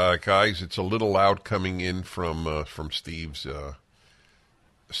way, guys, it's a little loud coming in from Steve's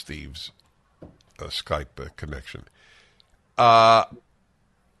Skype connection.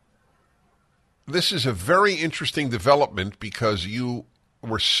 This is a very interesting development because you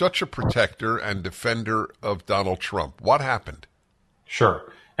were such a protector and defender of Donald Trump. What happened?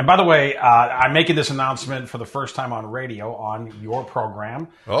 Sure. And by the way, I'm making this announcement for the first time on radio on your program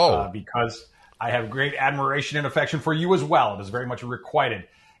because I have great admiration and affection for you as well. It is very much requited.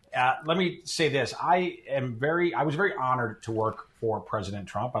 Let me say this. I was very honored to work for President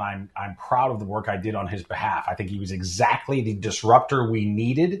Trump, and I'm proud of the work I did on his behalf. I think he was exactly the disruptor we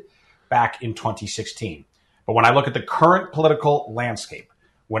needed back in 2016. But when I look at the current political landscape,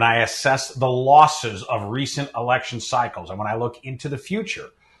 when I assess the losses of recent election cycles, and when I look into the future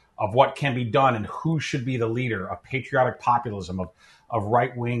of what can be done and who should be the leader of patriotic populism, of the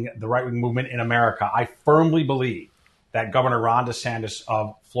right-wing movement in America, I firmly believe that Governor Ron DeSantis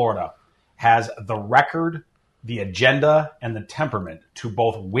of Florida has the record, the agenda, and the temperament to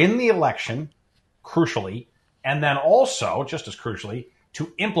both win the election, crucially, and then also, just as crucially,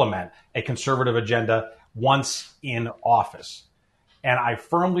 to implement a conservative agenda once in office. And I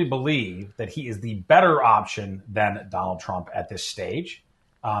firmly believe that he is the better option than Donald Trump at this stage.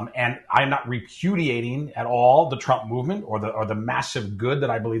 And I'm not repudiating at all the Trump movement or the massive good that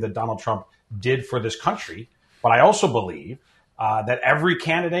I believe that Donald Trump did for this country. But I also believe that every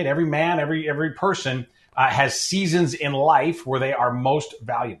candidate, every man, every person has seasons in life where they are most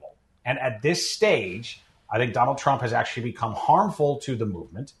valuable. And at this stage, I think Donald Trump has actually become harmful to the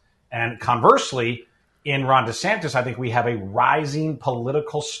movement. And conversely, in Ron DeSantis, I think we have a rising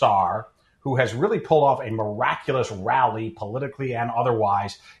political star who has really pulled off a miraculous rally politically and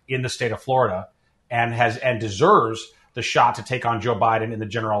otherwise in the state of Florida and deserves the shot to take on Joe Biden in the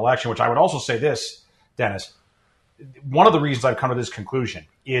general election, which I would also say this, Dennis. One of the reasons I've come to this conclusion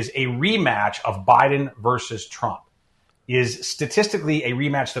is a rematch of Biden versus Trump is statistically a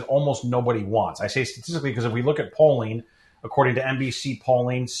rematch that almost nobody wants. I say statistically because if we look at polling, according to NBC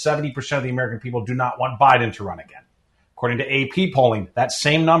polling, 70% of the American people do not want Biden to run again. According to AP polling, that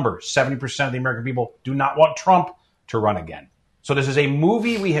same number, 70% of the American people do not want Trump to run again. So this is a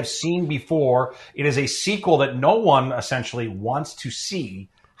movie we have seen before. It is a sequel that no one essentially wants to see.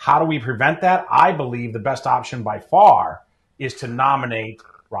 How do we prevent that? I believe the best option by far is to nominate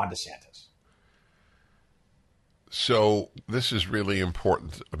Ron DeSantis. So this is really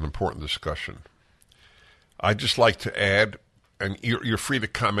important, an important discussion. I'd just like to add, and you're free to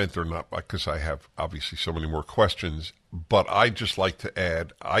comment or not, because I have obviously so many more questions, but I'd just like to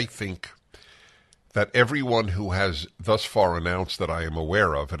add, I think that everyone who has thus far announced that I am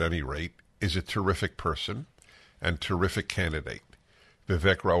aware of, at any rate, is a terrific person and terrific candidate.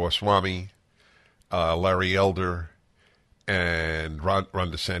 Vivek Ramaswamy, Larry Elder, and Ron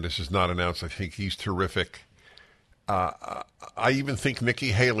DeSantis is not announced. I think he's terrific. I even think Nikki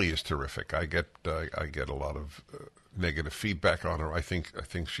Haley is terrific. I get a lot of negative feedback on her. I think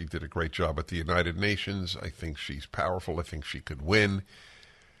she did a great job at the United Nations. I think she's powerful. I think she could win.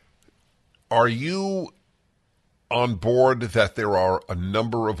 Are you on board that there are a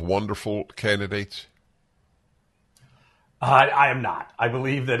number of wonderful candidates? I am not. I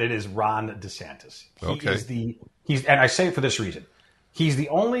believe that it is Ron DeSantis. And I say it for this reason. He's the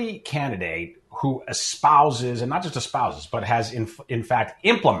only candidate who espouses, and not just espouses, but has in fact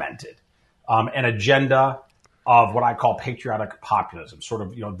implemented an agenda of what I call patriotic populism, sort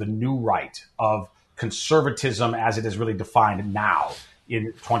of, the new right of conservatism as it is really defined now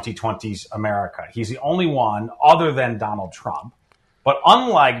in 2020's America. He's the only one other than Donald Trump. But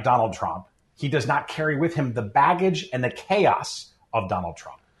unlike Donald Trump, he does not carry with him the baggage and the chaos of Donald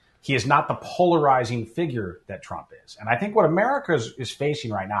Trump. He is not the polarizing figure that Trump is. And I think what America is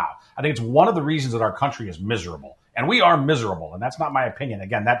facing right now, I think it's one of the reasons that our country is miserable. And we are miserable. And that's not my opinion.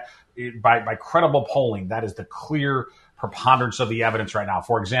 Again, that by credible polling, that is the clear preponderance of the evidence right now.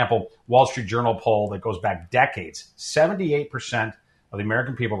 For example, Wall Street Journal poll that goes back decades, 78% of the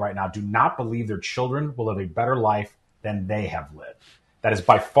American people right now do not believe their children will live a better life than they have lived. That is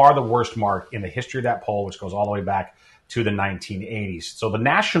by far the worst mark in the history of that poll, which goes all the way back to the 1980s. So the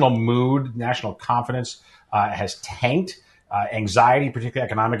national mood, national confidence has tanked. Anxiety, particularly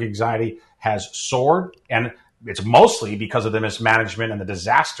economic anxiety, has soared. And it's mostly because of the mismanagement and the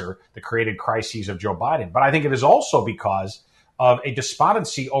disaster that created crises of Joe Biden. But I think it is also because of a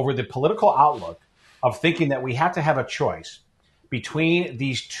despondency over the political outlook of thinking that we have to have a choice between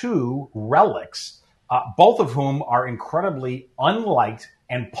these two relics, both of whom are incredibly unliked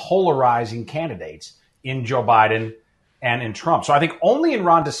and polarizing candidates in Joe Biden and in Trump. So I think only in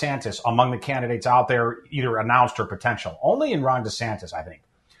Ron DeSantis, among the candidates out there, either announced or potential, only in Ron DeSantis, I think,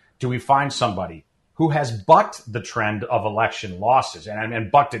 do we find somebody who has bucked the trend of election losses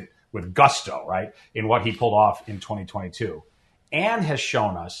and bucked it with gusto, right, in what he pulled off in 2022, and has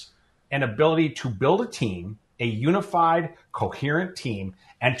shown us an ability to build a team, a unified, coherent team,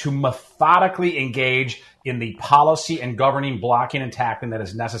 and to methodically engage in the policy and governing blocking and tackling that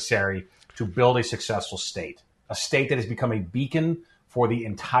is necessary to build a successful state, a state that has become a beacon for the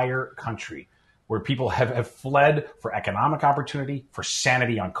entire country, where people have fled for economic opportunity, for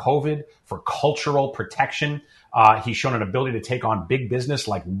sanity on COVID, for cultural protection. He's shown an ability to take on big business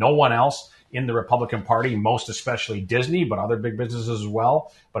like no one else in the Republican Party, most especially Disney, but other big businesses as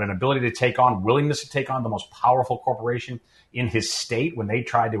well, but an ability to take on, willingness to take on the most powerful corporation in his state when they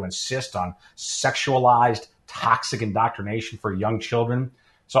tried to insist on sexualized, toxic indoctrination for young children.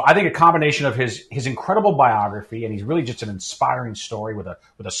 So I think a combination of his incredible biography, and he's really just an inspiring story with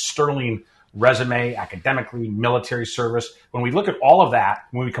a sterling resume, academically, military service. When we look at all of that,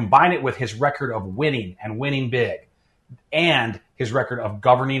 when we combine it with his record of winning and winning big, and his record of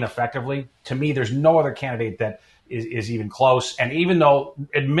governing effectively, to me, there's no other candidate that is even close. And even though,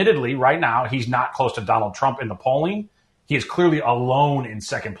 admittedly, right now, he's not close to Donald Trump in the polling, he is clearly alone in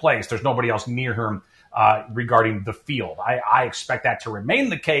second place. There's nobody else near him regarding the field. I expect that to remain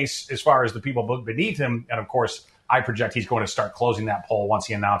the case as far as the people beneath him. And, of course, I project he's going to start closing that poll once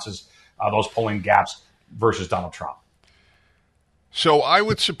he announces those polling gaps versus Donald Trump. So I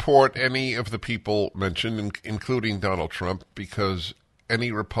would support any of the people mentioned, including Donald Trump, because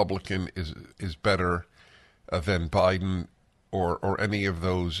any Republican is better than Biden or any of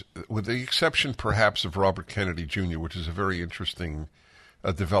those, with the exception perhaps of Robert Kennedy Jr., which is a very interesting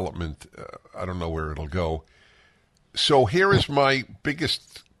development. I don't know where it'll go. So here is my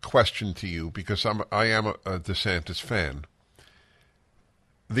biggest question to you, because I am a DeSantis fan.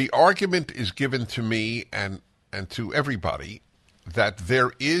 The argument is given to me and to everybody that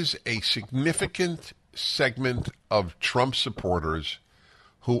there is a significant segment of Trump supporters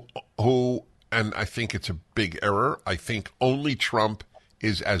who, and I think it's a big error, I think only Trump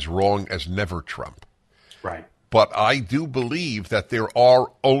is as wrong as never Trump. Right. But I do believe that there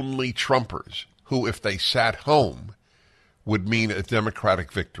are only Trumpers who, if they sat home, would mean a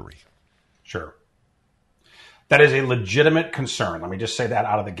Democratic victory. Sure. That is a legitimate concern. Let me just say that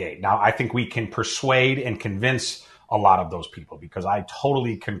out of the gate. Now, I think we can persuade and convince a lot of those people, because I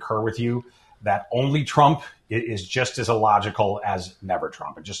totally concur with you that only Trump is just as illogical as never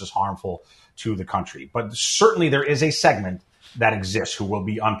Trump and just as harmful to the country. But certainly there is a segment that exists who will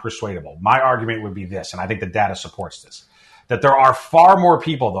be unpersuadable. My argument would be this, and I think the data supports this, that there are far more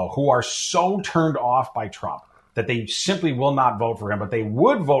people, though, who are so turned off by Trump that they simply will not vote for him, but they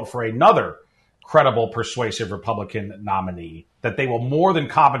would vote for another credible, persuasive Republican nominee, that they will more than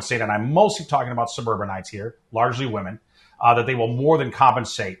compensate, and I'm mostly talking about suburbanites here, largely women, that they will more than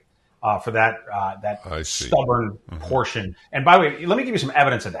compensate for that stubborn portion. And by the way, let me give you some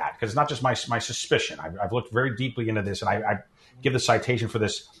evidence of that, because it's not just my suspicion. I've looked very deeply into this, and I give the citation for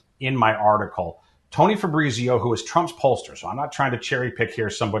this in my article. Tony Fabrizio, who is Trump's pollster, so I'm not trying to cherry pick here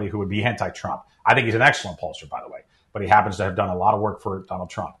somebody who would be anti-Trump. I think he's an excellent pollster, by the way, but he happens to have done a lot of work for Donald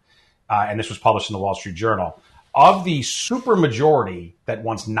Trump. And this was published in the Wall Street Journal. Of the supermajority that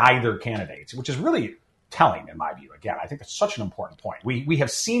wants neither candidates, which is really telling in my view. Again, I think that's such an important point. We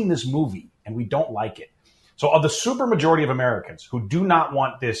have seen this movie and we don't like it. So of the supermajority of Americans who do not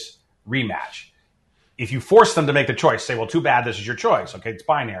want this rematch, if you force them to make the choice, say, well, too bad, this is your choice. Okay, it's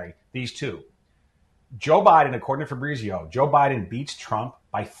binary, these two. Joe Biden, according to Fabrizio, Joe Biden beats Trump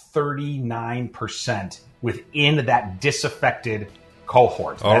by 39% within that disaffected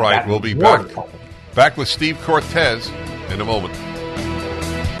cohort. All right, we'll be back with Steve Cortes in a moment.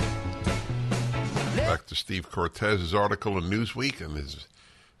 Back to Steve Cortes' article in Newsweek, and his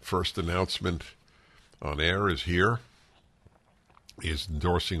first announcement on air is here. He is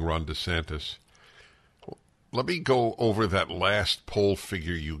endorsing Ron DeSantis. Let me go over that last poll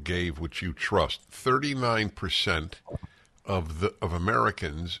figure you gave, which you trust. 39% of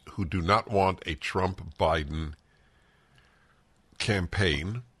Americans who do not want a Trump-Biden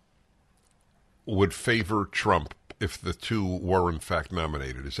campaign would favor Trump if the two were in fact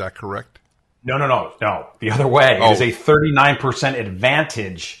nominated. Is that correct? No. The other way. It is a 39%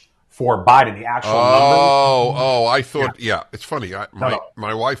 advantage for Biden, the actual number. I thought, yeah, it's funny.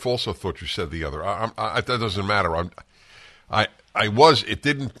 My wife also thought you said the other. That doesn't matter. It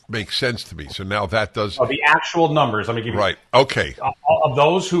didn't make sense to me. So now that does. The actual numbers, let me give you. Right. Okay. Of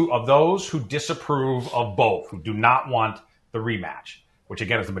those who disapprove of both, who do not want the rematch, which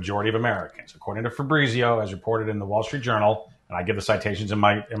again is the majority of Americans, according to Fabrizio, as reported in the Wall Street Journal, and I give the citations in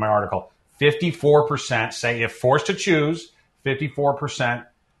my article, 54% say if forced to choose, 54%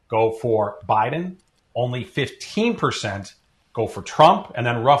 go for Biden, only 15% go for Trump, and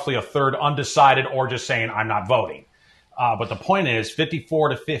then roughly a third undecided or just saying, I'm not voting. But the point is 54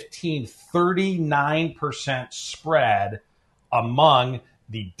 to 15, 39% spread among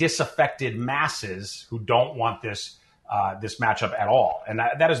the disaffected masses who don't want this matchup at all. And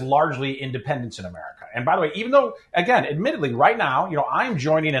that is largely independents in America. And by the way, even though, again, admittedly, right now, I'm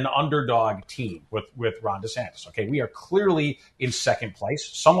joining an underdog team with Ron DeSantis. Okay, we are clearly in second place,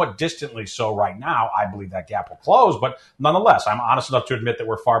 somewhat distantly so right now. I believe that gap will close, but nonetheless, I'm honest enough to admit that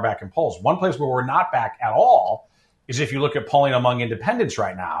we're far back in polls. One place where we're not back at all is if you look at polling among independents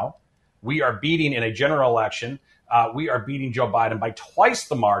right now. We are beating in a general election. We are beating Joe Biden by twice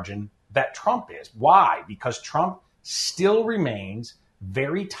the margin that Trump is. Why? Because Trump still remains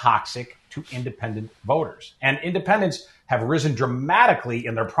very toxic to independent voters. And independents have risen dramatically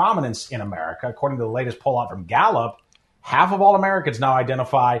in their prominence in America. According to the latest poll out from Gallup, half of all Americans now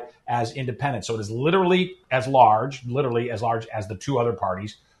identify as independent. So it is literally as large as the two other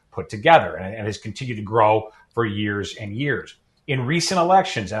parties put together, and has continued to grow for years and years. In recent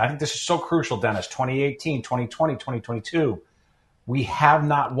elections, and I think this is so crucial, Dennis, 2018, 2020, 2022, we have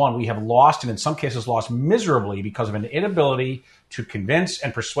not won. We have lost, and in some cases lost miserably because of an inability to convince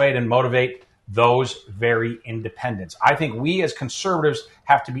and persuade and motivate those very independents. I think we as conservatives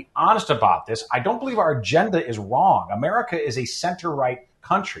have to be honest about this. I don't believe our agenda is wrong. America is a center-right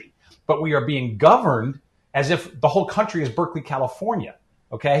country, but we are being governed as if the whole country is Berkeley, California,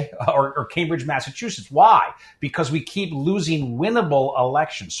 okay, or Cambridge, Massachusetts. Why? Because we keep losing winnable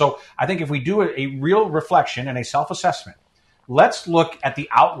elections. So I think if we do a real reflection and a self-assessment, let's look at the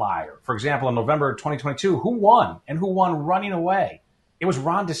outlier. For example, in November 2022, who won and who won running away? It was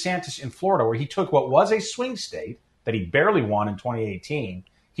Ron DeSantis in Florida, where he took what was a swing state that he barely won in 2018.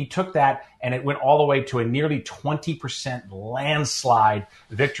 He took that and it went all the way to a nearly 20% landslide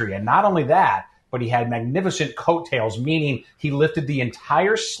victory. And not only that, but he had magnificent coattails, meaning he lifted the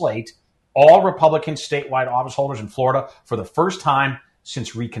entire slate, all Republican statewide office holders in Florida for the first time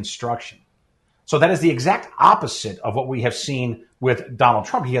since Reconstruction. So that is the exact opposite of what we have seen with Donald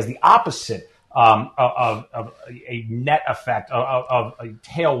Trump. He has the opposite of a net effect, of a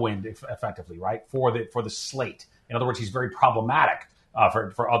tailwind, effectively, right, for the slate. In other words, he's very problematic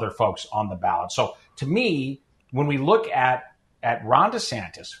for other folks on the ballot. So to me, when we look at Ron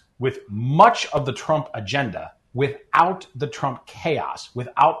DeSantis with much of the Trump agenda, without the Trump chaos,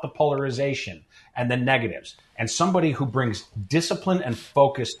 without the polarization and the negatives, and somebody who brings discipline and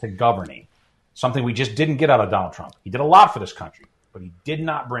focus to governing, something we just didn't get out of Donald Trump. He did a lot for this country, but he did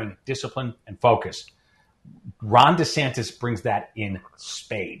not bring discipline and focus. Ron DeSantis brings that in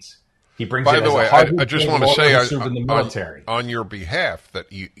spades. He brings By it the as way, a I just want to say in the military. on your behalf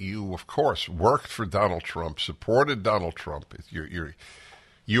that you, of course, worked for Donald Trump, supported Donald Trump.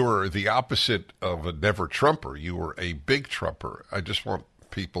 You were the opposite of a never Trumper. You were a big Trumper. I just want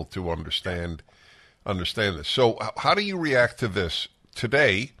people to understand this. So how do you react to this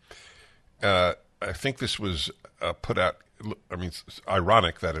today? I think this was put out. I mean, it's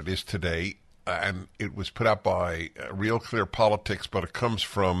ironic that it is today, and it was put out by Real Clear Politics, but it comes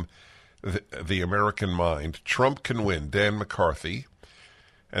from the American Mind. Trump can win. Dan McCarthy,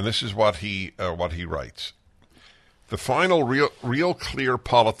 and this is what he writes. The final Real Clear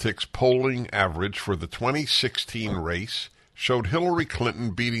Politics polling average for the 2016 race showed Hillary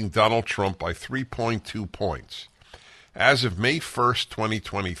Clinton beating Donald Trump by 3.2 points. As of May 1st,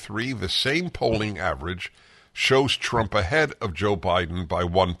 2023, the same polling average shows Trump ahead of Joe Biden by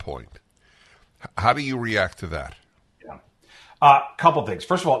 1 point. How do you react to that? Couple things.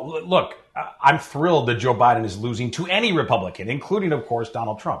 First of all, look, I'm thrilled that Joe Biden is losing to any Republican, including, of course,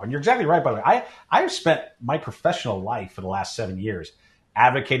 Donald Trump. And you're exactly right, by the way. I have spent my professional life for the last 7 years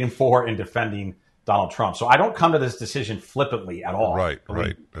advocating for and defending Donald Trump. So I don't come to this decision flippantly at all. Right.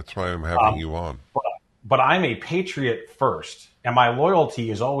 That's why I'm having you on. But I'm a patriot first, and my loyalty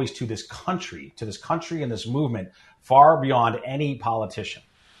is always to this country and this movement far beyond any politician.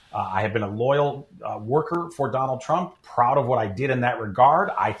 I have been a loyal worker for Donald Trump, proud of what I did in that regard.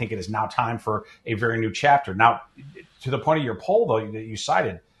 I think it is now time for a very new chapter. Now, to the point of your poll, though, that you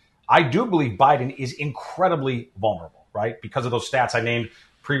cited, I do believe Biden is incredibly vulnerable, right? Because of those stats I named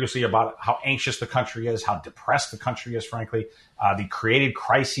previously about how anxious the country is, how depressed the country is, frankly, the created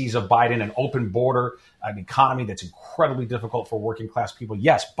crises of Biden, an open border, an economy that's incredibly difficult for working class people.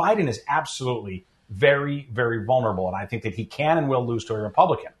 Yes, Biden is absolutely very, very vulnerable, and I think that he can and will lose to a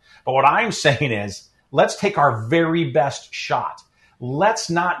Republican. But what I'm saying is, let's take our very best shot. Let's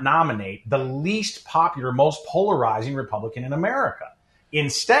not nominate the least popular, most polarizing Republican in America.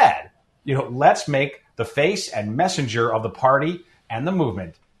 Instead, let's make the face and messenger of the party and the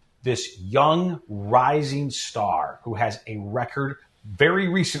movement this young, rising star who has a record, very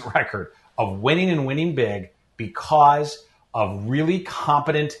recent record, of winning and winning big because of really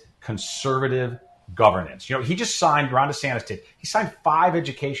competent conservative governance. He just signed, Ron DeSantis did, he signed 5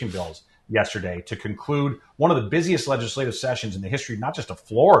 education bills yesterday to conclude one of the busiest legislative sessions in the history, not just of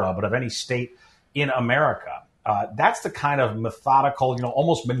Florida, but of any state in America. That's the kind of methodical,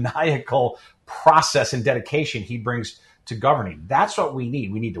 almost maniacal process and dedication he brings to governing. That's what we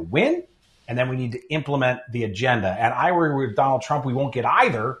need. We need to win, and then we need to implement the agenda. And I worry with Donald Trump, we won't get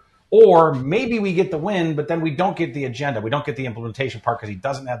either, or maybe we get the win, but then we don't get the agenda. We don't get the implementation part because he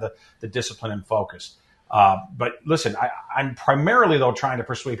doesn't have the discipline and focus. But listen, I'm primarily, though, trying to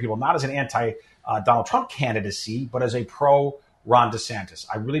persuade people, not as an anti-Donald Trump candidacy, but as a pro-Ron DeSantis.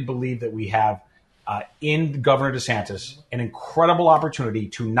 I really believe that we have, in Governor DeSantis, an incredible opportunity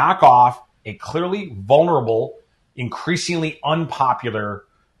to knock off a clearly vulnerable, increasingly unpopular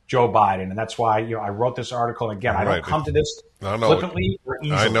Joe Biden. And that's why, I wrote this article. And again, I don't come to this flippantly or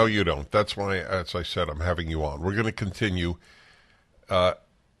easily. I know you don't. That's why, as I said, I'm having you on. We're going to continue. I'd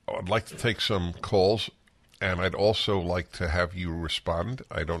like to take some calls, and I'd also like to have you respond.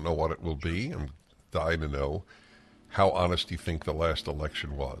 I don't know what it will be. I'm dying to know how honest you think the last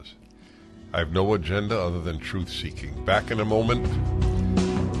election was. I have no agenda other than truth-seeking. Back in a moment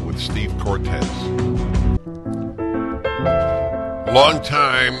with Steve Cortes.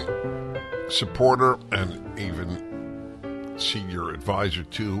 Longtime supporter and even senior advisor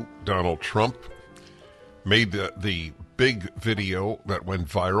to Donald Trump, made the big video that went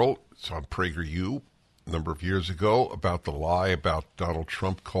viral. It's on PragerU a number of years ago about the lie about Donald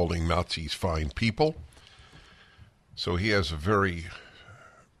Trump calling Nazis fine people. So he has a very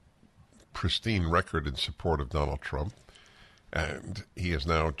pristine record in support of Donald Trump, and he has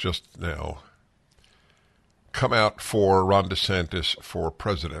just now come out for Ron DeSantis for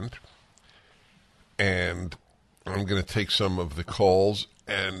president. And I'm going to take some of the calls,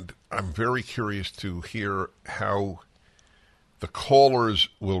 and I'm very curious to hear how the callers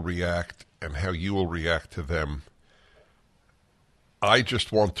will react and how you will react to them. I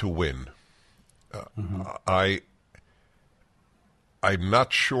just want to win. I'm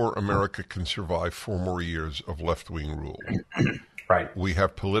not sure America can survive 4 more years of left-wing rule. Right. We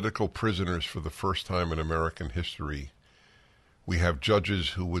have political prisoners for the first time in American history. We have judges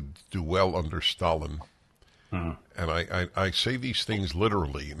who would do well under Stalin. And I say these things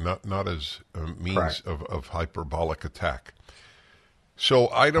literally, not as a means of hyperbolic attack. So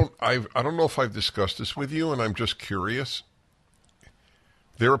I don't know if I've discussed this with you, and I'm just curious.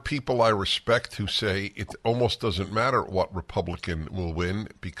 There are people I respect who say it almost doesn't matter what Republican will win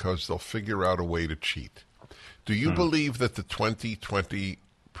because they'll figure out a way to cheat. Do you believe that the 2020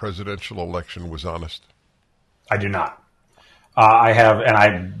 presidential election was honest? I do not. I have, and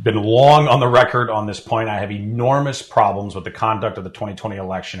I've been long on the record on this point, I have enormous problems with the conduct of the 2020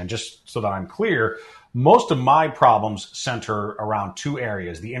 election. And just so that I'm clear, most of my problems center around two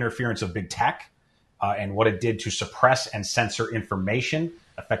areas: the interference of big tech and what it did to suppress and censor information,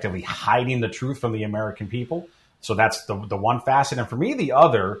 effectively hiding the truth from the American people. So that's the one facet. And for me, the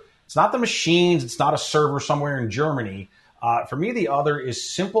other, it's not the machines, it's not a server somewhere in Germany. For me, the other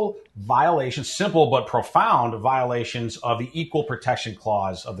is simple violations, simple but profound violations of the Equal Protection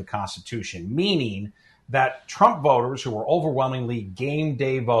Clause of the Constitution, meaning that Trump voters, who were overwhelmingly game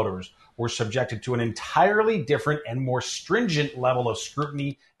day voters, were subjected to an entirely different and more stringent level of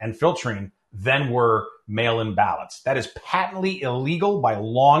scrutiny and filtering than were mail-in ballots. That is patently illegal by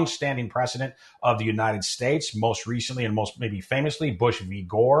long-standing precedent of the United States, most recently and most maybe famously Bush v.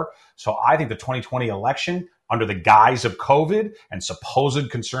 Gore. So I think the 2020 election, under the guise of COVID and supposed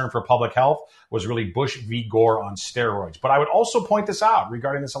concern for public health, was really Bush v. Gore on steroids. But I would also point this out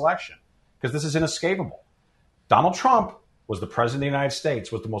regarding this election, because this is inescapable. Donald Trump was the president of the United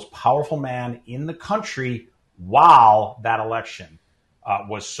States, was the most powerful man in the country while that election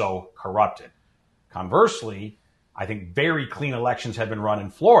was so corrupted. Conversely, I think very clean elections had been run in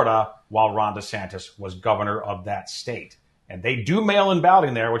Florida while Ron DeSantis was governor of that state. And they do mail-in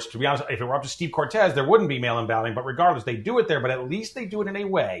balloting there, which, to be honest, if it were up to Steve Cortez, there wouldn't be mail-in balloting. But regardless, they do it there. But at least they do it in a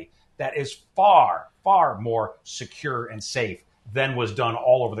way that is far, far more secure and safe than was done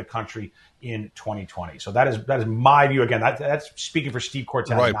all over the country in 2020. So that is my view. Again, that's speaking for Steve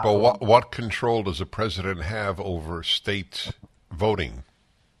Cortez. Right, but what control does a president have over state voting?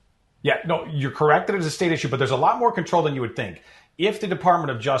 Yeah, no, you're correct that it's a state issue, but there's a lot more control than you would think. If the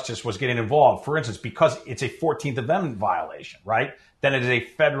Department of Justice was getting involved, for instance, because it's a 14th Amendment violation, right, then it is a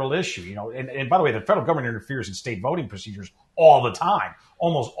federal issue. You know, and by the way, the federal government interferes in state voting procedures all the time,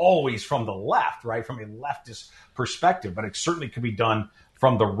 almost always from the left, right, from a leftist perspective, but it certainly could be done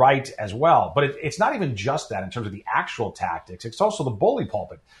from the right as well. But it's not even just that in terms of the actual tactics. It's also the bully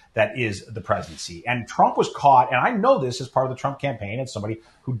pulpit that is the presidency. And Trump was caught, and I know this as part of the Trump campaign and somebody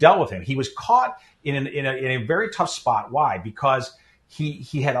who dealt with him. He was caught in a very tough spot. Why? Because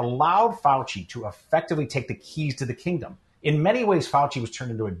he had allowed Fauci to effectively take the keys to the kingdom. In many ways, Fauci was turned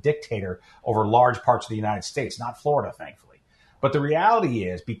into a dictator over large parts of the United States, not Florida, thankfully. But the reality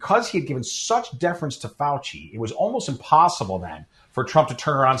is, because he had given such deference to Fauci, it was almost impossible then for Trump to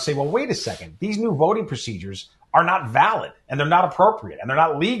turn around and say, well, wait a second, these new voting procedures are not valid and they're not appropriate and they're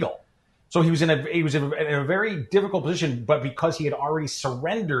not legal. So he was in a very difficult position, but because he had already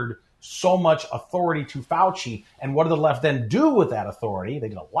surrendered so much authority to Fauci. And what did the left then do with that authority? They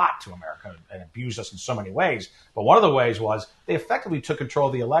did a lot to America and abused us in so many ways. But one of the ways was they effectively took control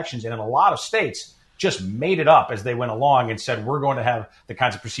of the elections, and in a lot of states just made it up as they went along and said, we're going to have the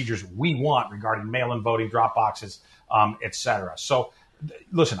kinds of procedures we want regarding mail-in voting, drop boxes, et cetera. So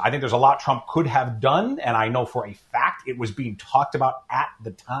listen, I think there's a lot Trump could have done, and I know for a fact it was being talked about at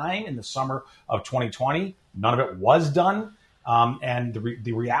the time in the summer of 2020. None of it was done. And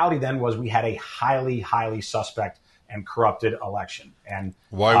the reality then was we had a highly, highly suspect and corrupted election. And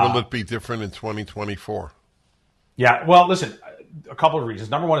why will it be different in 2024? Yeah, well, listen, a couple of reasons.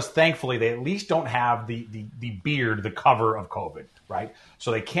 Number one is, thankfully, they at least don't have the beard, the cover of COVID, right? So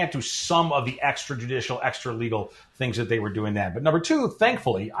they can't do some of the extrajudicial, extra legal things that they were doing then. But number two,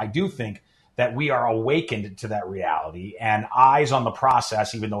 thankfully, I do think that we are awakened to that reality and eyes on the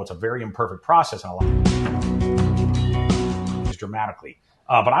process, even though it's a very imperfect process in a lot dramatically.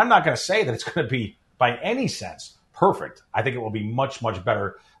 But I'm not going to say that it's going to be, by any sense, perfect. I think it will be much, much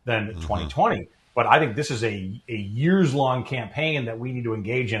better than 2020. But I think this is a years-long campaign that we need to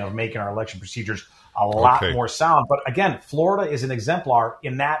engage in of making our election procedures a lot more sound. But again, Florida is an exemplar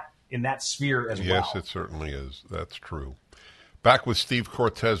in that sphere as well. Yes, it certainly is. That's true. Back with Steve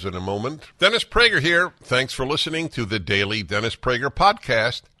Cortez in a moment. Dennis Prager here. Thanks for listening to the Daily Dennis Prager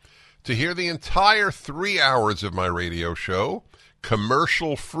Podcast. To hear the entire 3 hours of my radio show,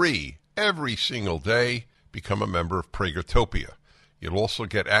 commercial-free, every single day, become a member of Pragertopia. You'll also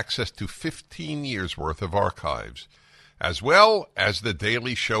get access to 15 years' worth of archives, as well as the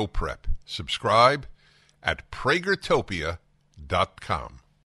daily show prep. Subscribe at Pragertopia.com.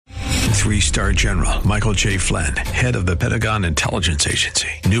 Three-star General Michael J. Flynn, head of the Pentagon Intelligence Agency,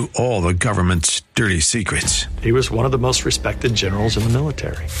 knew all the government's dirty secrets. He was one of the most respected generals in the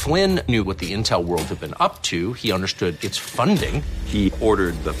military. Flynn knew what the intel world had been up to. He understood its funding. He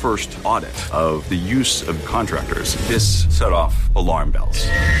ordered the first audit of the use of contractors. This set off alarm bells.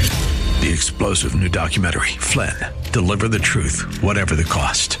 The explosive new documentary, Flynn, Deliver the Truth, Whatever the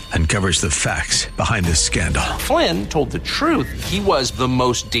Cost, uncovers the facts behind this scandal. Flynn told the truth. He was the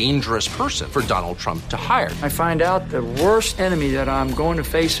most dangerous person for Donald Trump to hire. I find out the worst enemy that I'm going to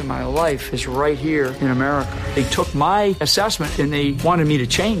face in my life is right here in America. They took my assessment and they wanted me to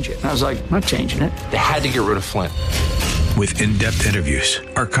change it. And I was like, I'm not changing it. They had to get rid of Flynn. With in-depth interviews,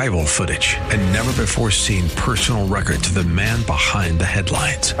 archival footage, and never-before-seen personal records of the man behind the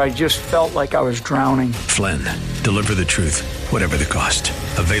headlines. I just felt like I was drowning. Flynn, Deliver the Truth, Whatever the Cost.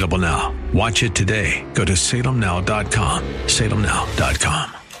 Available now. Watch it today. Go to salemnow.com.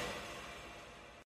 salemnow.com.